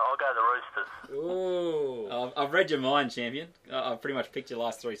 I'll go the Roosters. Ooh. I've read your mind, champion. I've pretty much picked your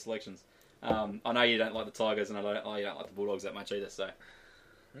last 3 selections. I know you don't like the Tigers and I know you don't like the Bulldogs that much either, so...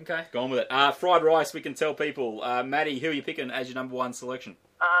 Okay. Go on with it. Fried rice, we can tell people. Matty, who are you picking as your number 1 selection?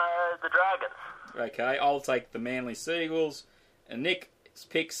 The Dragons. Okay, I'll take the Manly Seagulls. And Nick's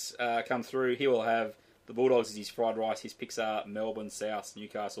picks come through. He will have the Bulldogs as his fried rice. His picks are Melbourne, South,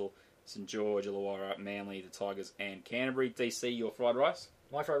 Newcastle, St George, Illawarra, Manly, the Tigers, and Canterbury. DC, your fried rice?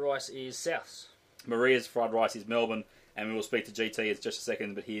 My fried rice is South. Maria's fried rice is Melbourne. And we will speak to GT in just a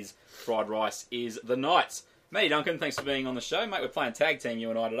second, but his fried rice is the Knights. Matty Duncan, thanks for being on the show, mate. We're playing tag team, you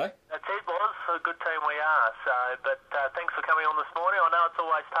and I, today. That's it, boys. A good team we are. But thanks for coming on this morning. I know it's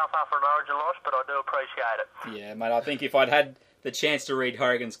always tough after an Origin loss, but I do appreciate it. Yeah, mate. I think if I'd had the chance to read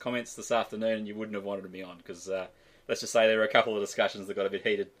Horrigan's comments this afternoon, you wouldn't have wanted me on, because let's just say there were a couple of discussions that got a bit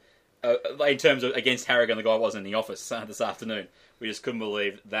heated. In terms of against Harrigan, the guy wasn't in the office this afternoon. We just couldn't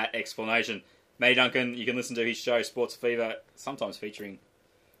believe that explanation. Matty Duncan, you can listen to his show, Sports Fever, sometimes featuring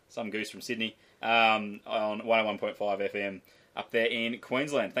some goose from Sydney, on 101.5 FM up there in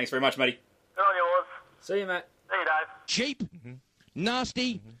Queensland. Thanks very much, matey. Good on yours. See you, mate. See you, Dave. Cheap,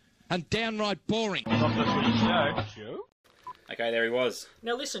 nasty, and downright boring. Not the Footy Show. Okay, there he was.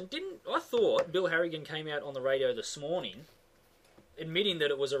 Now listen, I thought Bill Harrigan came out on the radio this morning admitting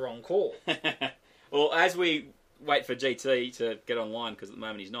that it was a wrong call. Well, as we wait for GT to get online, because at the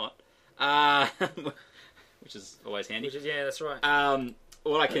moment he's not, which is always handy. Yeah, that's right.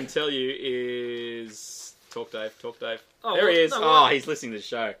 What I can tell you is... Talk, Dave. Oh, there he is. No, he's listening to the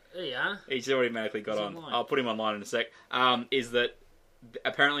show. There you are. He's automatically got on. I'll put him online in a sec. Is that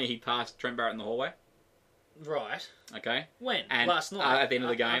apparently he passed Trent Barrett in the hallway. Right. Okay. When? And, last night? At the end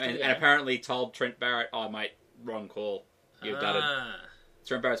of the game. And apparently told Trent Barrett, oh, mate, wrong call. You've done it.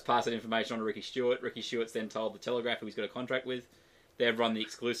 Trent Barrett's passed that information on to Ricky Stewart. Ricky Stewart's then told the Telegraph, who he's got a contract with. They've run the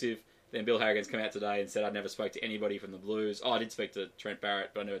exclusive. Then Bill Harrigan's come out today and said, I never spoke to anybody from the Blues. Oh, I did speak to Trent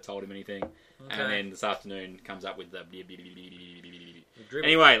Barrett, but I never told him anything. Okay. And then this afternoon comes up with the...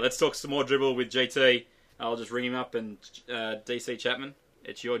 Anyway, let's talk some more dribble with GT. I'll just ring him up and DC Chapman,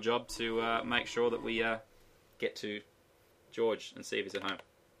 it's your job to make sure that we get to George and see if he's at home.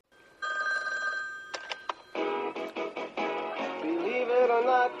 Believe it or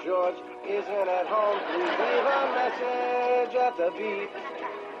not, George isn't at home. Please leave a message at the beep.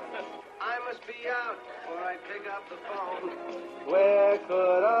 I must be out before I pick up the phone. Where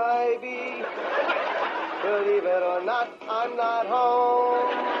could I be? Believe it or not, I'm not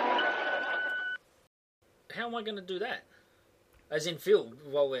home. How am I going to do that? As in Phil,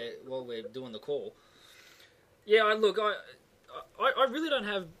 while we're doing the call. Yeah, I really don't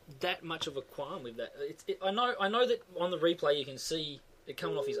have that much of a qualm with that. I know that on the replay you can see it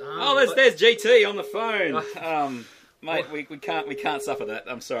coming off his arm. Oh, there's GT on the phone. Mate, we can't suffer that.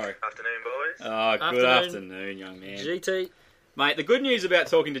 I'm sorry. Afternoon, boys. Oh, good afternoon, young man. GT. Mate, the good news about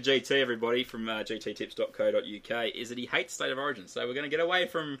talking to GT, everybody, from gttips.co.uk, is that he hates State of Origin. So we're going to get away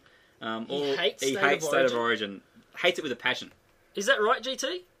from He hates State of Origin. Hates it with a passion. Is that right,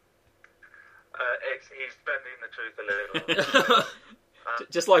 GT? He's bending the truth a little.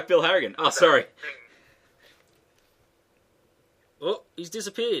 Just like Bill Harrigan. Oh, sorry. Oh, he's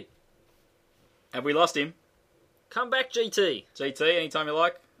disappeared. Have we lost him? Come back, GT. GT, anytime you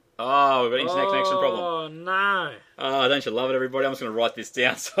like. Oh, we've got internet connection problem. Oh, no. Oh, don't you love it, everybody? I'm just going to write this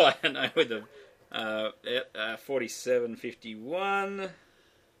down so I don't know with the 47.51.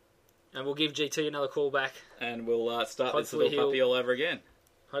 And we'll give GT another call back. And we'll start this little puppy all over again.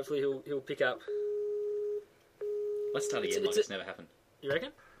 Hopefully he'll pick up. Let's start again like it's never happened. You reckon?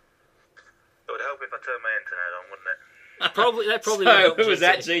 It would help if I turned my internet on, wouldn't it? That probably so would help it was GT.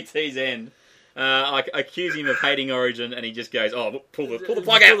 at GT's end. I accuse him of hating Origin, and he just goes, "Oh, pull the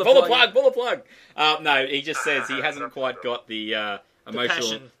plug out! Pull the plug!" No, he just says he hasn't quite got the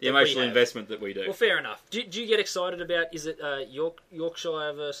emotional investment that we do. Well, fair enough. Do you get excited about? Is it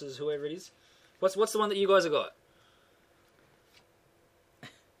Yorkshire versus whoever it is? What's the one that you guys have got?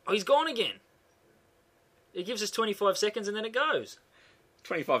 Oh, he's gone again. He gives us 25 seconds and then it goes.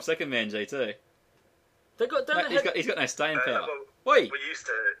 25-second man, GT. He's got no staying power. We used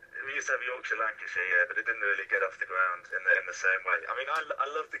to have Yorkshire Lancashire, yeah, but it didn't really get off the ground in the same way. I mean, I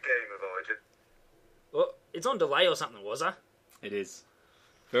love the game of Origin. Well, it's on delay or something, was I? It is.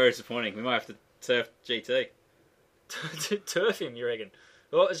 Very disappointing. We might have to turf GT. Turf him, you reckon?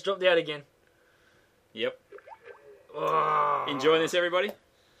 Oh, it's dropped out again. Yep. Oh. Enjoying this, everybody?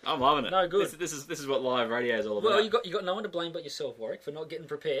 I'm loving it. No, good. This is what live radio is all about. Well, you got no one to blame but yourself, Warrick, for not getting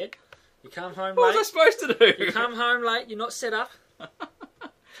prepared. You come home late. What was I supposed to do? You come home late. You're not set up.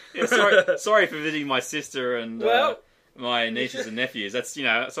 Yeah, sorry for visiting my sister and my nieces and nephews. That's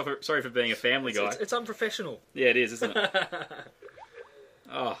sorry for being a family guy. It's unprofessional. Yeah, it is, isn't it?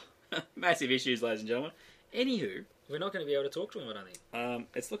 Oh, massive issues, ladies and gentlemen. Anywho, we're not going to be able to talk to him, I don't think.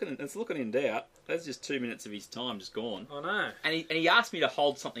 It's looking in doubt. That's just 2 minutes of his time just gone. I know. And he asked me to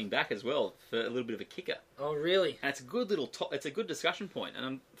hold something back as well for a little bit of a kicker. Oh, really? And it's a good little it's a good discussion point.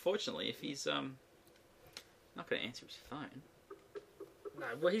 And unfortunately, if he's not going to answer his phone. No,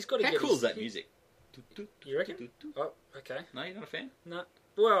 well, he's got to How get cool is that music? You reckon? Oh, okay. No, you're not a fan? No.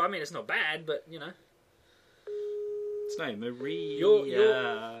 Well, I mean, it's not bad, but, you know. It's no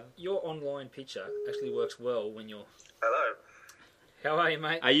Maria. Your online picture actually works well when you're... Hello. How are you,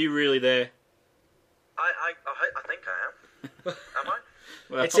 mate? Are you really there? I think I am. Am I?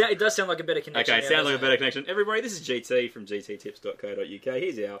 Well, it does sound like a better connection. Okay, it sounds like a better connection. Everybody, this is GT from gttips.co.uk.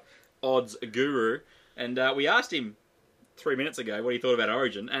 He's our odds guru. And we asked him 3 minutes ago what he thought about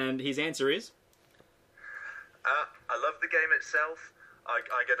Origin, and his answer is... I love the game itself.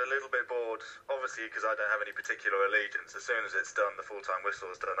 I get a little bit bored, obviously, because I don't have any particular allegiance. As soon as it's done, the full-time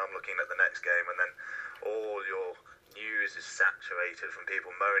whistle is done, I'm looking at the next game, and then all your news is saturated from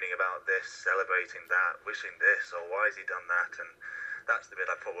people moaning about this, celebrating that, wishing this, or why has he done that, and that's the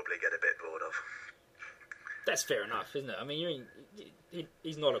bit I probably get a bit bored of. That's fair enough, isn't it? I mean,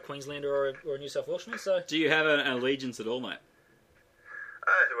 he's not a Queenslander or a New South Welshman, so... Do you have an allegiance at all, mate?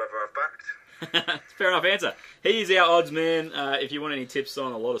 Whoever I've backed. Fair enough answer. He is our odds man. If you want any tips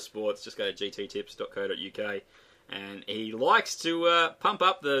on a lot of sports, just go to gttips.co.uk. And he likes to pump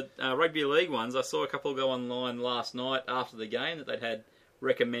up the rugby league ones. I saw a couple go online last night after the game that they'd had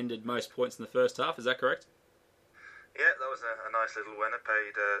recommended most points in the first half. Is that correct? Yeah, that was a nice little winner.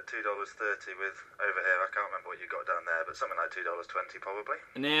 Paid $2.30 with over here. I can't remember what you got down there, but something like $2.20 probably.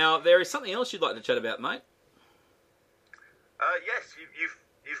 Now, there is something else you'd like to chat about, mate. Yes, you've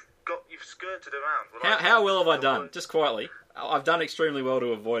skirted around. Well, how well have I done? Just quietly. I've done extremely well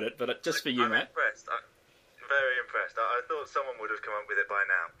to avoid it, but just for you, I'm mate. Impressed. Very impressed. I thought someone would have come up with it by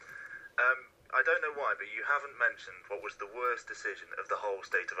now. I don't know why, but you haven't mentioned what was the worst decision of the whole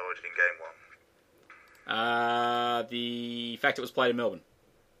State of Origin in Game 1. The fact it was played in Melbourne.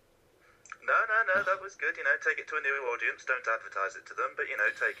 No, that was good. Take it to a new audience. Don't advertise it to them, but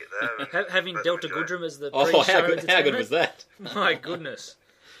take it there. And having Delta Goodrum as the how good was that? My goodness.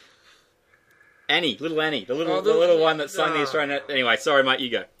 Annie, little Annie, the little one that sung the Australian. Anyway, sorry, mate, you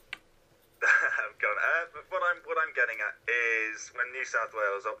go. What I'm getting at is when New South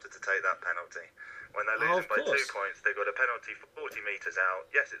Wales opted to take that penalty, when they're losing by 2 points, they got a penalty 40 metres out.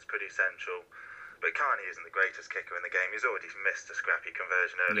 Yes, it's pretty central, but Carney isn't the greatest kicker in the game. He's already missed a scrappy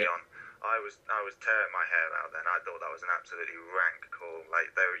conversion early on. I was tearing my hair out then. I thought that was an absolutely rank call.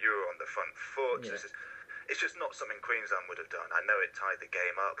 You were on the front foot. Yeah. It's just not something Queensland would have done. I know it tied the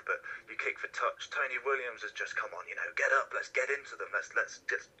game up, but you kick for touch. Tony Williams has just come on, get up, let's get into them, let's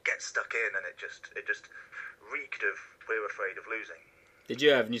just get stuck in, and it just reeked of we're afraid of losing. Did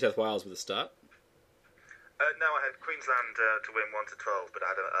you have New South Wales with a start? No, I had Queensland to win 1-12, but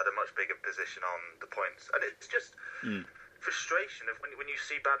I had a much bigger position on the points, and it's just. Frustration of when you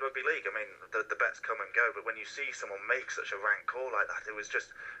see bad rugby league. I mean, the bets come and go, but when you see someone make such a rank call like that, it was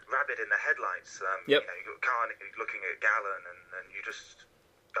just rabbit in the headlights. You got Carney looking at Gallen, and you just,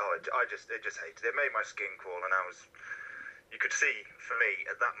 it just hated it. It made my skin crawl, and you could see for me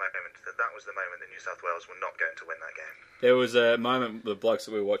at that moment that was the moment that New South Wales were not going to win that game. There was a moment the blokes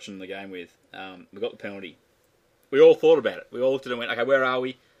that we were watching the game with, we got the penalty. We all thought about it. We all looked at it and went, okay, where are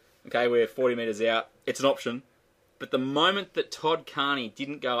we? Okay, we're 40 metres out. It's an option. But the moment that Todd Carney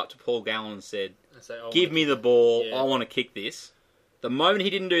didn't go up to Paul Gallen and said, give me the ball, I want to kick this, the moment he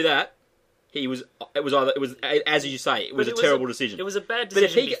didn't do that, it was as you say, it was a terrible decision. It was a bad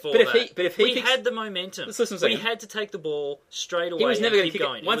decision before that. We had the momentum. We had to take the ball straight away. He was never going to kick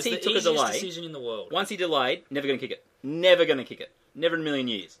it. Once he took a delay, decision in the world. Once he delayed, never going to kick it. Never going to kick it. Never in a million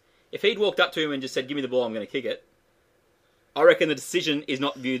years. If he'd walked up to him and just said, give me the ball, I'm going to kick it, I reckon the decision is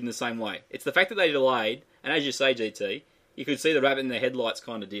not viewed in the same way. It's the fact that they delayed, and as you say, GT, you could see the rabbit in the headlights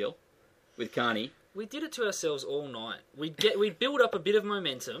kind of deal with Carney. We did it to ourselves all night. We'd build up a bit of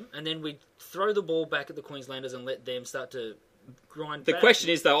momentum, and then we'd throw the ball back at the Queenslanders and let them start to grind back. The question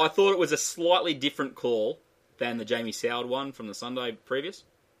is, though, I thought it was a slightly different call than the Jamie Soward one from the Sunday previous.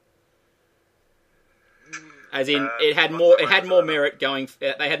 As in, it had more merit going.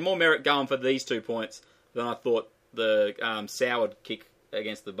 They had more merit going for these 2 points than I thought the Soward kick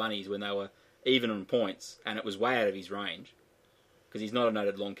against the Bunnies when they were even on points, and it was way out of his range because he's not a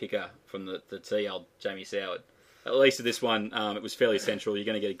noted long kicker from the TL Jamie Soward. At least with this one, it was fairly central. You're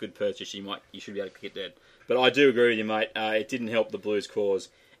going to get a good purchase. You should be able to kick it dead. But I do agree with you, mate. It didn't help the Blues' cause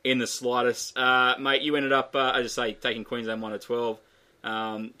in the slightest. Mate, you ended up, as I say, taking Queensland 1-12.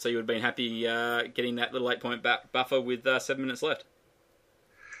 So you would have been happy getting that little 8-point buffer with 7 minutes left.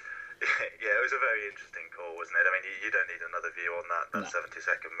 Yeah, it was a very interesting call, wasn't it? I mean, you don't need another view on that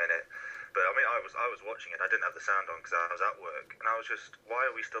 72nd minute. But I mean, I was watching it. I didn't have the sound on because I was at work, and I was just, why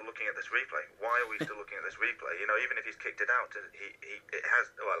are we still looking at this replay? Why are we still looking at this replay? Even if he's kicked it out, it has.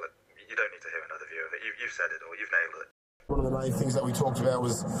 Well, you don't need to hear another view of it. You've said it all. You've nailed it. One of the main things that we talked about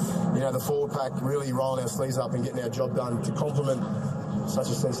was, the forward pack really rolling our sleeves up and getting our job done to complement such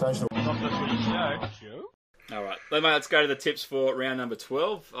a sensational. Not the Footy Show. All right, let's go to the tips for round number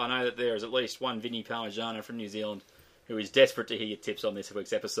 12. I know that there is at least one Vinny Parmigiano from New Zealand who is desperate to hear your tips on this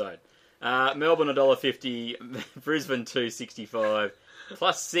week's episode. Melbourne $1.50, Brisbane $2.65,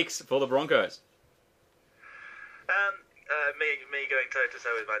 +6 for the Broncos. Me going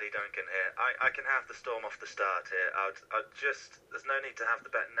toe-to-toe with Matty Duncan here. I can have the Storm off the start here. There's no need to have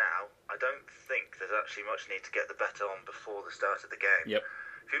the bet now. I don't think there's actually much need to get the bet on before the start of the game. Yep.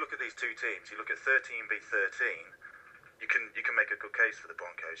 If you look at these two teams, you look at 13 v 13, you can make a good case for the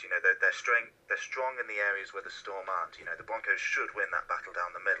Broncos. You know, they're strong in the areas where the Storm aren't. You know, the Broncos should win that battle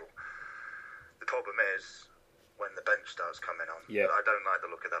down the middle. The problem is when the bench starts coming on. Yeah. I don't like the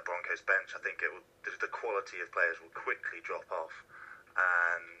look of that Broncos bench. I think the quality of players will quickly drop off,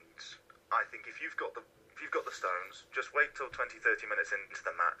 and I think if you've got the stones, just wait till 20-30 minutes into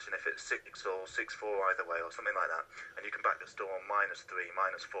the match, and if it's 6 or 6-4 either way or something like that, and you can back the Storm -3,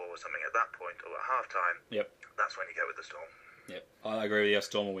 -4 or something at that point, or at half time. Yep. That's when you go with the Storm. Yep. I agree with you.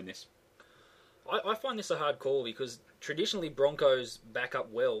 Storm will win this. I find this a hard call because traditionally Broncos back up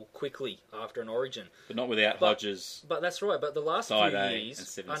well quickly after an Origin, but not without Hodges. But that's right. But the last few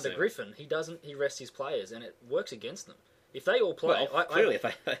years under Griffin, he rests his players, and it works against them. If they all play, clearly, if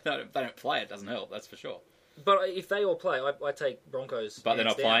they don't play, it doesn't help. That's for sure. But if they all play, I take Broncos. But they're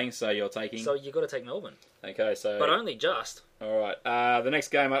not playing, so you're taking. So you got to take Melbourne. Okay, so. But only just. All right. The next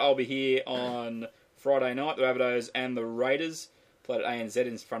game, I'll be here on Friday night. The Rabbitohs and the Raiders played at ANZ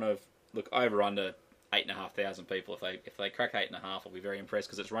in front of over under 8,500 people. If they crack 8.5, I'll be very impressed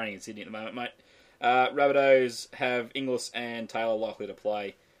because it's raining in Sydney at the moment, mate. Rabbitohs have Inglis and Taylor likely to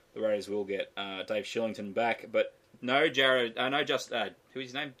play. The Raiders will get Dave Shillington back, but no who's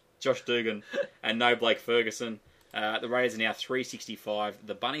his name? Josh Dugan, and no Blake Ferguson. The Raiders are now $3.65.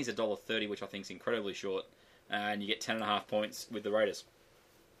 The Bunnies are $1.30, which I think is incredibly short, and you get 10.5 points with the Raiders.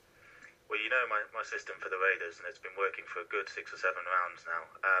 Well, you know my system for the Raiders, and it's been working for a good 6 or 7 rounds now.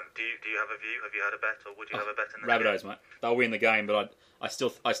 Do you have a view? Have you had a bet, or would you have a bet in the Rabbitohs, game? Mate. They'll win the game, but I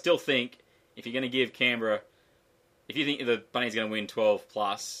still think if you're going to give Canberra, if you think the Bunnies are going to win 12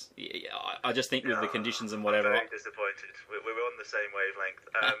 plus, I just think with the conditions and whatever. I'm very disappointed. We're on the same wavelength.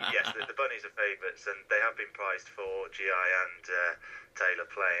 Yes, the Bunnies are favourites, and they have been priced for GI and Taylor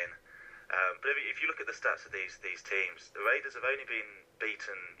playing. But if you look at the stats of these teams, the Raiders have only been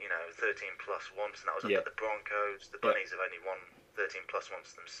beaten, 13 plus once, and that was under the Broncos. The Bunnies have only won 13 plus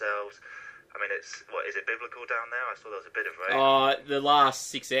once themselves. I mean, is it biblical down there? I saw there was a bit of rain. The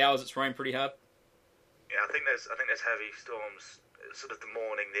last 6 hours, it's rained pretty hard. Yeah, I think there's heavy storms, sort of the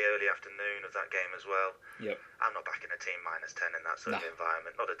morning, the early afternoon of that game as well. Yep. I'm not backing a team -10 in that sort of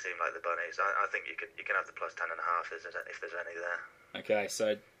environment. Not a team like the Bunnies. I think you can have the plus 10.5 if there's any there. Okay,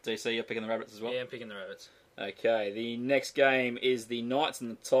 so DC, you're picking the Rabbits as well? Yeah, I'm picking the Rabbits. Okay, the next game is the Knights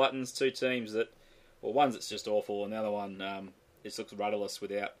and the Titans, two teams that, well, one's it's just awful, and the other one just looks rudderless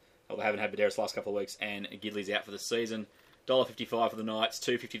they haven't had Badairis the last couple of weeks, and Gidley's out for the season. $1.55 for the Knights,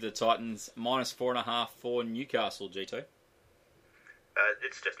 $2.50 for the Titans, -4.5 for Newcastle, G2.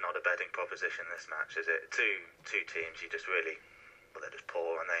 It's just not a betting proposition, this match, is it? Two teams, you just really... Well, they're just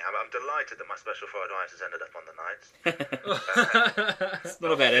poor, aren't they? I'm delighted that my special fried rice has ended up on the Knights. It's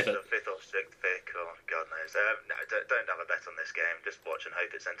not a bad effort. The 5th or 6th pick, or God knows. No, don't have a bet on this game. Just watch and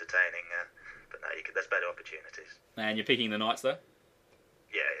hope it's entertaining. But no, there's better opportunities. And you're picking the Knights, though?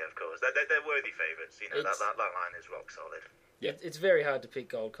 Yeah, of course. They're worthy favourites. That line is rock solid. Yep. It's very hard to pick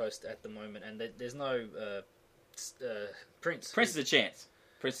Gold Coast at the moment, and there's no Prince. Prince is a chance.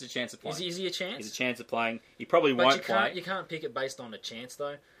 Prince is a chance of playing. Is he a chance? He's a chance of playing. He probably won't play. You can't pick it based on a chance,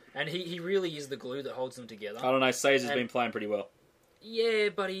 though. And he really is the glue that holds them together. I don't know. Sayers has been playing pretty well. Yeah,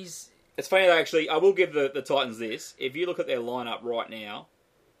 but he's... It's funny, though, actually. I will give the Titans this. If you look at their lineup right now,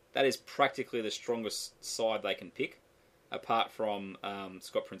 that is practically the strongest side they can pick, apart from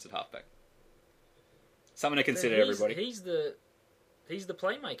Scott Prince at halfback. Something to consider, everybody. He's the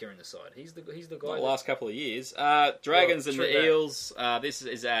playmaker in the side. He's the guy. The last couple of years. Dragons and the Eels. This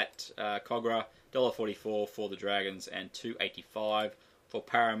is at Cogra. $1.44 for the Dragons and $2.85 for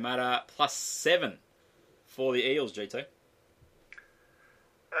Parramatta. +7 for the Eels, G2.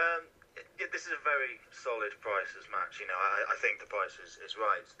 This is a very solid prices match. I think the price is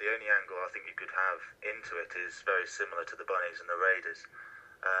right. The only angle I think you could have into it is very similar to the Bunnies and the Raiders.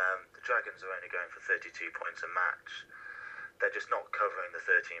 The Dragons are only going for 32 points a match. They're just not covering the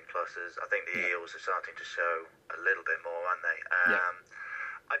 13 pluses. I think the Eels are starting to show a little bit more, aren't they?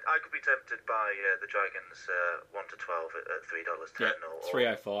 I could be tempted by the Dragons 1 to 12 at $3.10. Or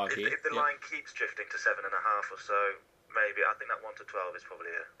 $3.05 here. If the line keeps drifting to 7.5 or so, maybe. I think that 1 to 12 is probably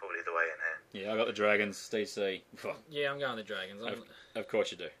the way in here. Yeah, I got the Dragons. DC. Yeah, I'm going the Dragons. Of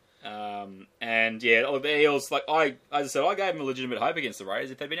course you do. And yeah, the Eels. As I said, I gave them a legitimate hope against the Raiders.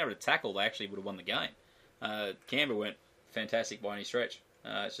 If they'd been able to tackle, they actually would have won the game. Canberra weren't fantastic by any stretch.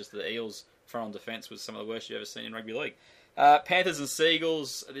 It's just the Eels' front on defence was some of the worst you've ever seen in rugby league. Panthers and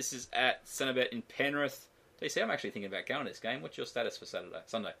Seagulls. This is at Centrebet in Penrith. DC, I'm actually thinking about going to this game. What's your status for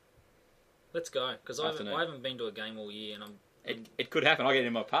Sunday? Let's go, because I haven't been to a game all year, and it could happen. I'll get it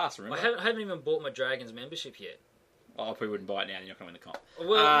in my pass, remember? I haven't even bought my Dragons membership yet. Oh, I probably wouldn't buy it now, then you're not going to win the comp.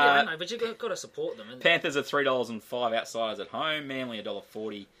 Well, yeah, I know, but you've got to support them. Panthers are $3.05 outsiders at home. Manly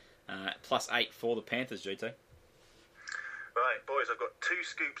 $1.40, plus 8 for the Panthers, GT. Right, boys, I've got 2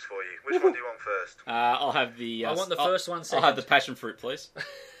 scoops for you. Which one do you want first? I'll have the... I want the first one second. I'll have the passion fruit, please.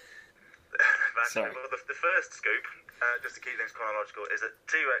 Sorry. Well, the first scoop, just to keep things chronological, is that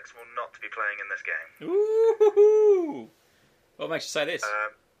T-Rex will not be playing in this game. Ooh! What makes you say this?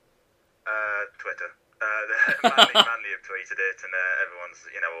 Twitter. Manly have tweeted it, and everyone's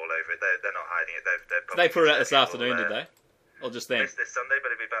all over it. They're not hiding it. They put it out this afternoon, did they? Or just then? This Sunday,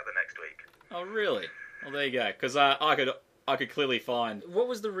 but it'll be back the next week. Oh, really? Well, there you go. Because I could clearly find... What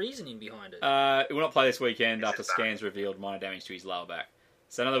was the reasoning behind it? He will not play this weekend after scans revealed minor damage to his lower back.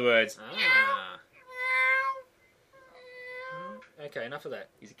 So in other words... Okay, enough of that.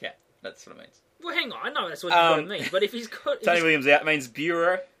 He's a cat. That's what it means. Well, hang on. I know that's what it means. But if he's got... Tony Williams out means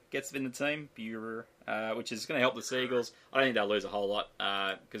Bureau gets in the team. Bureau. Which is going to help the Seagulls. I don't think they'll lose a whole lot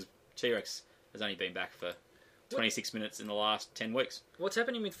because T-Rex has only been back for 26 minutes in the last 10 weeks. What's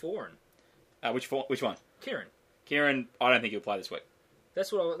happening with Foran? Which one? Kieran, I don't think he'll play this week.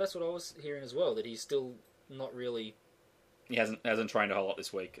 That's what I was hearing as well, that he's still not really... He hasn't trained a whole lot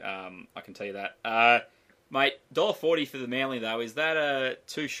this week, I can tell you that. Mate, $1.40 for the Manly, though. Is that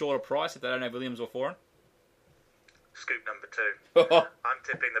too short a price if they don't have Williams or Foran? Scoop number 2. I'm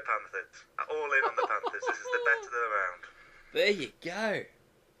tipping the Panthers. All in on the Panthers. This is the bet of the round. There you go.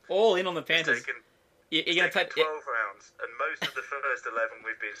 All in on the Panthers. You're going to take 12 rounds, and most of the first 11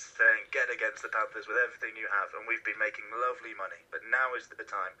 we've been saying get against the Panthers with everything you have, and we've been making lovely money. But now is the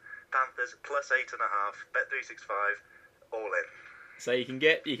time. Panthers plus 8.5. Bet 365. All in. So you can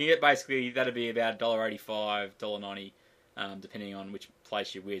get basically that'd be about $1.85, $1.90, depending on which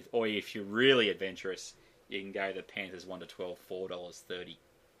place you're with, or if you're really adventurous, you can go the Panthers 1 to 12, $4.30.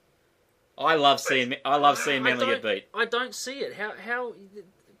 I love seeing Manly get beat. I don't see it. How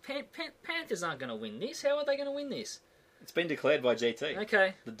Panthers aren't going to win this. How are they going to win this? It's been declared by GT.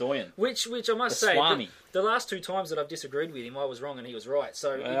 Okay. The Doyen. Which I must say, the last 2 times that I've disagreed with him, I was wrong and he was right.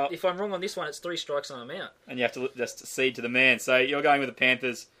 So if I'm wrong on this one, it's 3 strikes and I'm out. And you have to just cede to the man. So you're going with the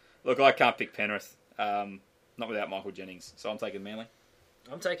Panthers. Look, I can't pick Penrith. Not without Michael Jennings. So I'm taking Manly.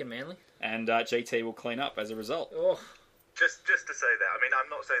 I'm taking Manly. And GT will clean up as a result. Oh. Just to say that, I mean, I'm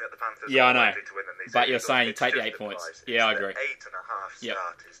not saying that the Panthers are likely to win in these but games, you're saying you take the 8 the points. price. Yeah, I agree. 8.5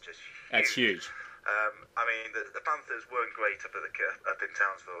 start is just huge. That's huge. I mean, the Panthers weren't great up in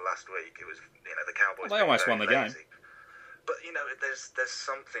Townsville last week. It was, the Cowboys. Well, they almost won the game. But there's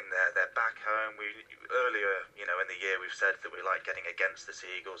something there. They're back home. Earlier, in the year, we've said that we like getting against the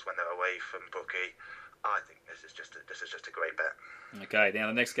Seagulls when they're away from Bookie. I think this is just a great bet. Okay,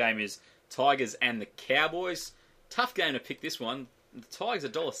 now the next game is Tigers and the Cowboys. Tough game to pick this one. The Tigers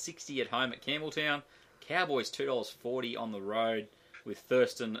 $1.60 at home at Campbelltown. Cowboys $2.40 on the road with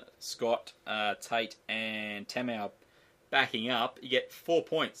Thurston, Scott, Tate, and Tamau backing up. You get 4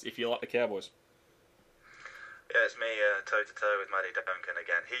 points if you like the Cowboys. Yeah, it's me toe-to-toe with Matty Duncan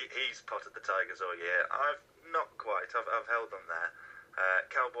again. He's potted the Tigers all year. I've not quite. I've held them there.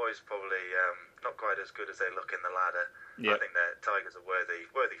 Cowboys probably not quite as good as they look in the ladder. Yep. I think the Tigers are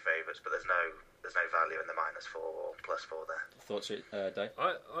worthy favourites, but there's no value in the -4 or +4 there. Thoughts, Dave?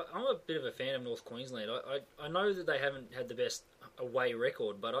 I'm a bit of a fan of North Queensland. I know that they haven't had the best away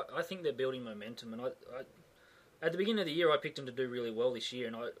record, but I think they're building momentum. And I at the beginning of the year, I picked them to do really well this year,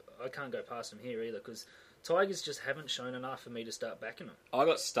 and I can't go past them here either because Tigers just haven't shown enough for me to start backing them. I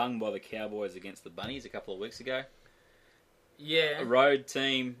got stung by the Cowboys against the Bunnies a couple of weeks ago. Yeah. A road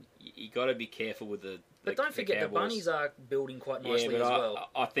team, you got to be careful with the But don't forget, the Bunnies are building quite nicely as well.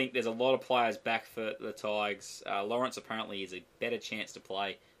 I think there's a lot of players back for the Tigers. Lawrence apparently is a better chance to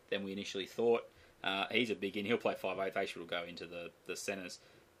play than we initially thought. He's a big in. He'll play 5'8". They should go into the centres.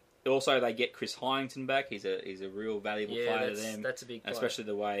 Also, they get Chris Hyington back. He's a real valuable player to them. That's a big player. Especially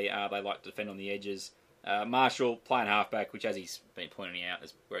the way they like to defend on the edges. Marshall playing halfback, which as he's been pointing out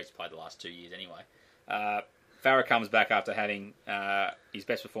is where he's played the last 2 years anyway. Farah comes back after having his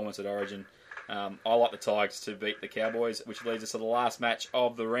best performance at Origin. I like the Tigers to beat the Cowboys, which leads us to the last match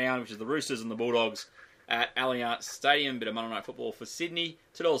of the round, which is the Roosters and the Bulldogs at Allianz Stadium. Bit of Monday Night Football for Sydney.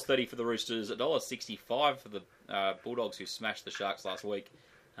 $2.30 for the Roosters, $1.65 for the Bulldogs, who smashed the Sharks last week.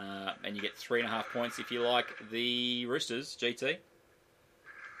 And you get 3.5 points if you like the Roosters. GT?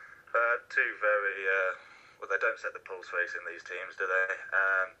 Two very... well, they don't set the pulse race in these teams, do they?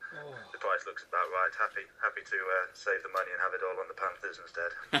 The price looks about right. Happy to save the money and have it all on the Panthers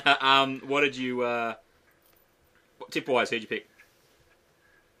instead. What did you Tip-wise, who'd you pick?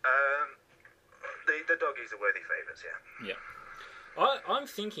 The doggies are worthy favourites, yeah. Yeah. I'm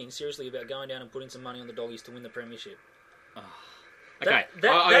thinking seriously about going down and putting some money on the doggies to win the premiership. Okay, I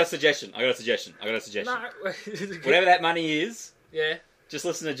got a suggestion. No. Whatever that money is, Yeah. just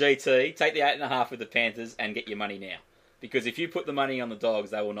listen to GT, take the 8.5 with the Panthers, and get your money now. Because if you put the money on the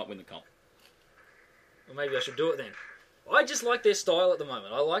Dogs, they will not win the comp. Well, maybe I should do it then. I just like their style at the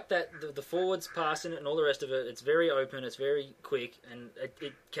moment. I like that the forwards passing it and all the rest of it. It's very open, it's very quick, and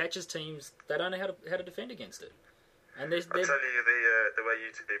it catches teams. They don't know how to defend against it. And I'll tell you the way you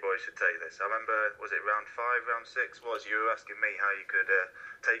two boys should take this. I remember, was it round 5, round 6? You were asking me how you could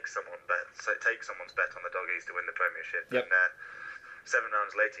take someone's bet on the doggies to win the premiership. Yep. And 7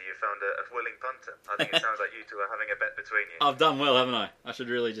 rounds later, you found a willing punter. I think it sounds like you two are having a bet between you. I've done well, haven't I? I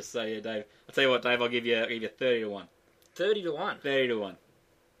should really just say, Dave. I'll tell you what, Dave. I'll give you 30 to 1. 30 to 1. 30 to 1.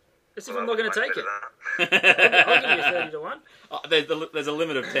 Let's see if I'm not going to take it. I'll give you 30 to 1. Oh, there's a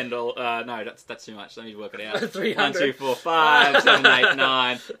limit of $10. No, that's too much. Let me work it out. 300. 1, 2, 4, 5, 7, 8,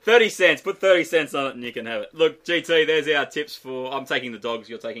 9. 30 cents. Put 30 cents on it and you can have it. Look, GT, there's our tips for... I'm taking the Dogs.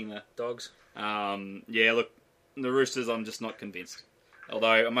 You're taking the... Dogs. Yeah, look, the Roosters, I'm just not convinced.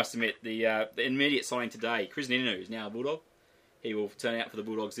 Although, I must admit, the immediate signing today, Chris Ninu is now a Bulldog. He will turn out for the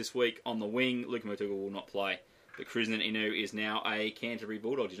Bulldogs this week on the wing. Luke Matuga will not play. But Krishnan Inu is now a Canterbury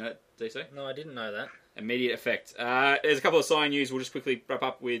Bulldog. Did you know that, DC? No, I didn't know that. Immediate effect. There's a couple of sign news. We'll just quickly wrap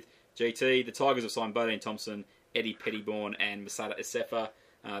up with GT. The Tigers have signed Bodine Thompson, Eddie Pettybourne and Masada Isefa.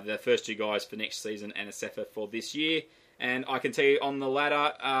 The first 2 guys for next season and Isefa for this year. And I can tell you on the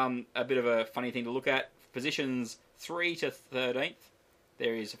ladder, a bit of a funny thing to look at. Positions 3 to 13th,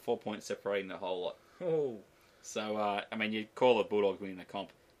 there is 4 points separating the whole lot. Oh. So, you call the Bulldogs winning the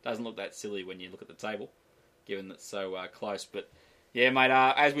comp. Doesn't look that silly when you look at the table, given that it's so close. But, yeah, mate,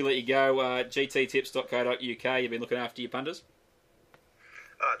 as we let you go, gttips.co.uk, you've been looking after your punters?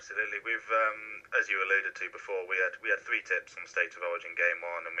 Absolutely. We've, as you alluded to before, we had 3 tips on State of Origin Game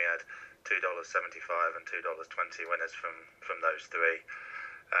 1, and we had $2.75 and $2.20 winners from those 3.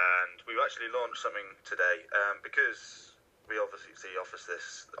 And we've actually launched something today, because we obviously offer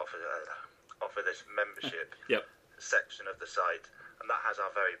this membership Yep. section of the site, and that has our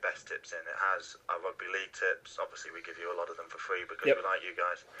very best tips in. It has our rugby league tips. Obviously, we give you a lot of them for free because we like you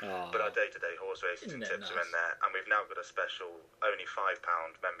guys. But our day-to-day horse racing tips are in there, and we've now got a special, only £5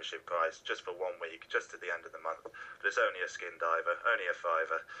 membership price just for 1 week, just at the end of the month. But it's only a skin diver, only a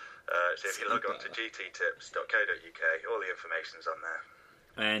 £5. So if you log on to gttips.co.uk, all the information's on there.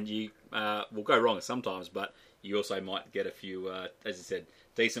 And you will go wrong sometimes, but you also might get a few, as I said,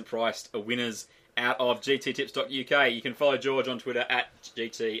 decent priced winners out of gttips.uk. You can follow George on Twitter at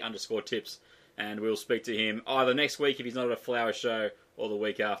gt_tips, and we'll speak to him either next week if he's not at a flower show or the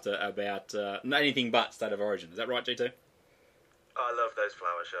week after about anything but State of Origin. Is that right, GT? I love those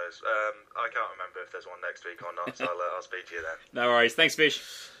flower shows. I can't remember if there's one next week or not, so I'll speak to you then. No worries. Thanks, Fish.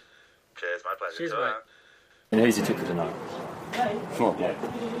 Cheers, my pleasure. Cheers, mate. An easy tip for tonight.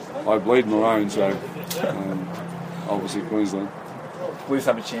 I bleed Maroon, so obviously Queensland. We just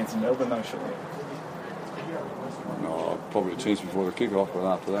have a chance in Melbourne, though, surely. No, probably a chance before the kick-off, but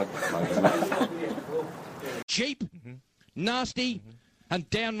after that, maybe not. Cheap, nasty, and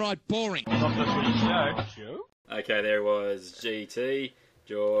downright boring. Not the Footy Show. Okay, there was GT,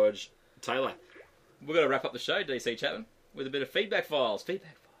 George, Taylor. We're going to wrap up the show, DC Chapman, with a bit of feedback files.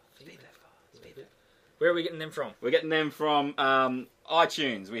 Where are we getting them from? We're getting them from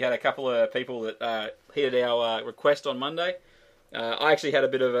iTunes. We had a couple of people that heeded our request on Monday. I actually had a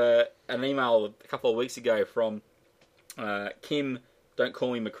bit of an email a couple of weeks ago from Kim, don't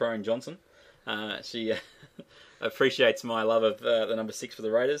call me Macron Johnson. She appreciates my love of the number 6 for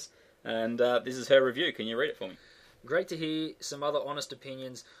the Raiders. And this is her review. Can you read it for me? Great to hear some other honest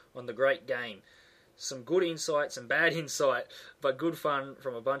opinions on the great game. Some good insight, some bad insight, but good fun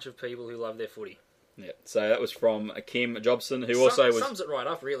from a bunch of people who love their footy. Yeah, so that was from Kim Jobson, who also was... Sums it right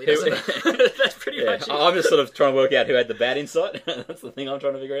up, really, doesn't it? That's pretty much it. I'm just sort of trying to work out who had the bad insight. That's the thing I'm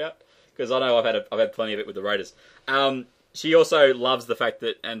trying to figure out. Because I know I've had plenty of it with the Raiders. She also loves the fact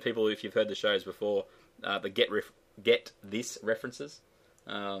that, and people, if you've heard the shows before, the get this references.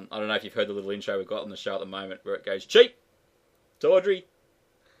 I don't know if you've heard the little intro we've got on the show at the moment, where it goes cheap, tawdry,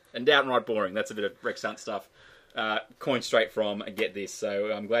 and downright boring. That's a bit of Rex Hunt stuff. Coined straight from Get This,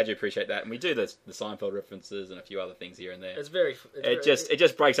 so I'm glad you appreciate that. And we do the Seinfeld references and a few other things here and there. It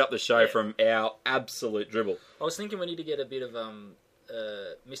just breaks up the show from our absolute dribble. I was thinking we need to get a bit of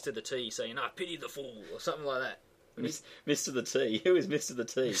Mr. the T saying, pity the fool, or something like that. Mr. the T? Who is Mr. the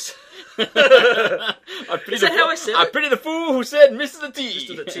T? Is that how I said it? I pity the fool who said Mr. the T.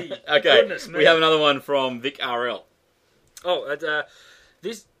 Mr. the T. Okay, Goodness, we have another one from Vic RL.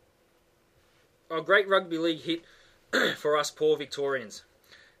 This a great rugby league hit for us poor Victorians.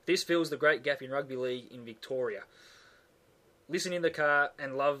 This fills the great gap in rugby league in Victoria. Listen in the car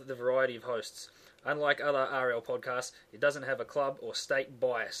and love the variety of hosts. Unlike other RL podcasts, it doesn't have a club or state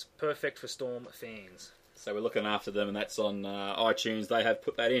bias. Perfect for Storm fans. So we're looking after them, and that's on iTunes. They have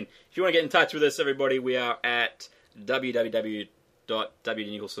put that in. If you want to get in touch with us, everybody, we are at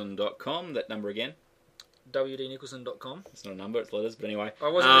www.wdnicholson.com. That number again. wdnicholson.com. It's not a number, it's letters, but anyway. I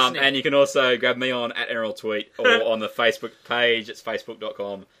wasn't listening. And you can also grab me on at NRL Tweet or on the Facebook page. It's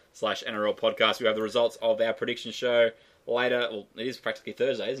facebook.com/NRL Podcast. We have the results of our prediction show later. Well, it is practically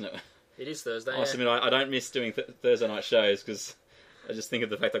Thursday, isn't it? It is Thursday. I must admit, I don't miss doing Thursday night shows because I just think of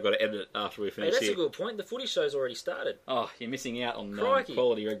the fact I've got to edit it after we finish that's here. a good point. The footy show's already started. Oh, you're missing out on Crikey.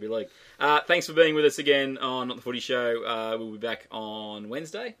 quality rugby league. Thanks for being with us again on Not The Footy Show. We'll be back on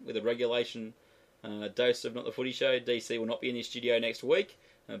Wednesday with a regulation dose of Not The Footy Show. DC will not be in the studio next week,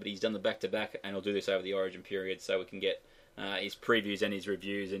 but he's done the back-to-back, and he'll do this over the Origin period so we can get his previews and his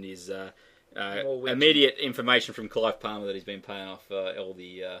reviews and his immediate information from Clive Palmer that he's been paying off all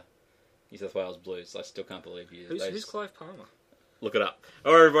the New South Wales Blues. I still can't believe you. Who's Clive Palmer? Look it up.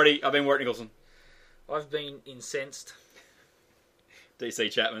 All right, everybody. I've been Warrick Nicolson. I've been incensed. DC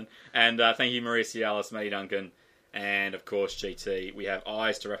Chapman. And thank you, Maria Tsialis, Matty Duncan, and, of course, GT. We have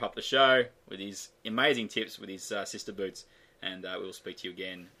Eyes to wrap up the show with his amazing tips with his sister boots. And we will speak to you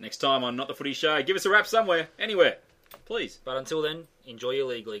again next time on Not The Footy Show. Give us a rap somewhere, anywhere, please. But until then, enjoy your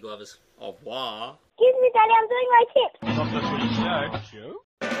league, league lovers. Au revoir. Excuse me, Daddy, I'm doing my tips. Not The Footy Show. Show?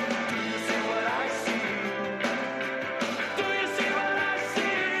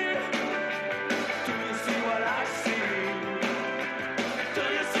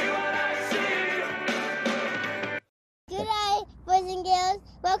 G'day, boys and girls.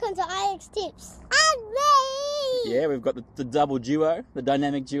 Welcome to IX Tips. And me! Yeah, we've got the double duo, the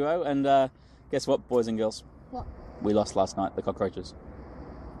dynamic duo, and guess what, boys and girls? What? We lost last night, the Cockroaches.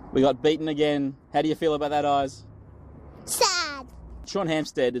 We got beaten again. How do you feel about that, Eyes? Sad. Sean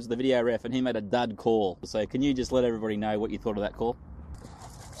Hampstead is the video ref, and he made a dud call. So can you just let everybody know what you thought of that call?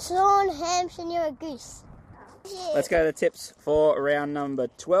 Sean Hampson, you're a goose. Let's go to the tips for round number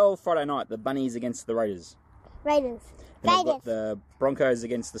 12, Friday night. The Bunnies against the Raiders. Raiders. Then we've got the Broncos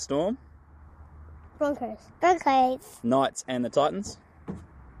against the Storm. Broncos. Broncos. Knights and the Titans.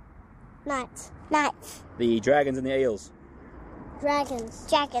 Knights. Knights. The Dragons and the Eels. Dragons.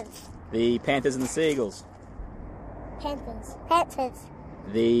 Dragons. The Panthers and the Seagulls. Panthers. Panthers.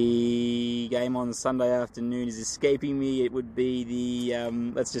 The game on Sunday afternoon is escaping me. It would be the,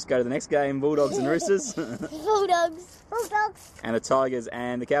 let's just go to the next game, Bulldogs and Roosters. Bulldogs. Bulldogs. And the Tigers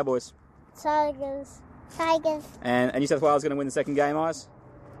and the Cowboys. Tigers. Tigers. And New South Wales going to win the second game, Eyes?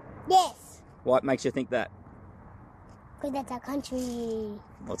 Yes. What makes you think that? Because that's our country.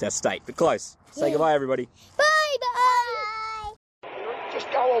 Well, it's our state, but close. Say goodbye, everybody. Bye-bye.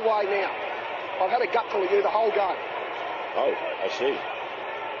 Just go away now. I've had a gutful of you the whole game. Oh, I see.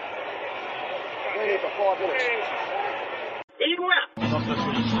 Been here for 5 minutes. Not The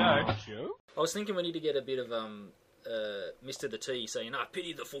Footy Show. Show? I was thinking we need to get a bit of Mr. the T saying,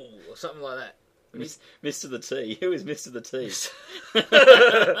 pity the fool, or something like that. Mr. the T? Who is Mr. the T?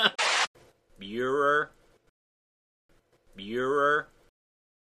 Bureau. Bureau.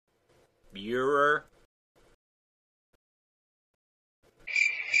 Bureau.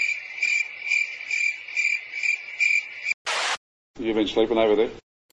 You've been sleeping over there?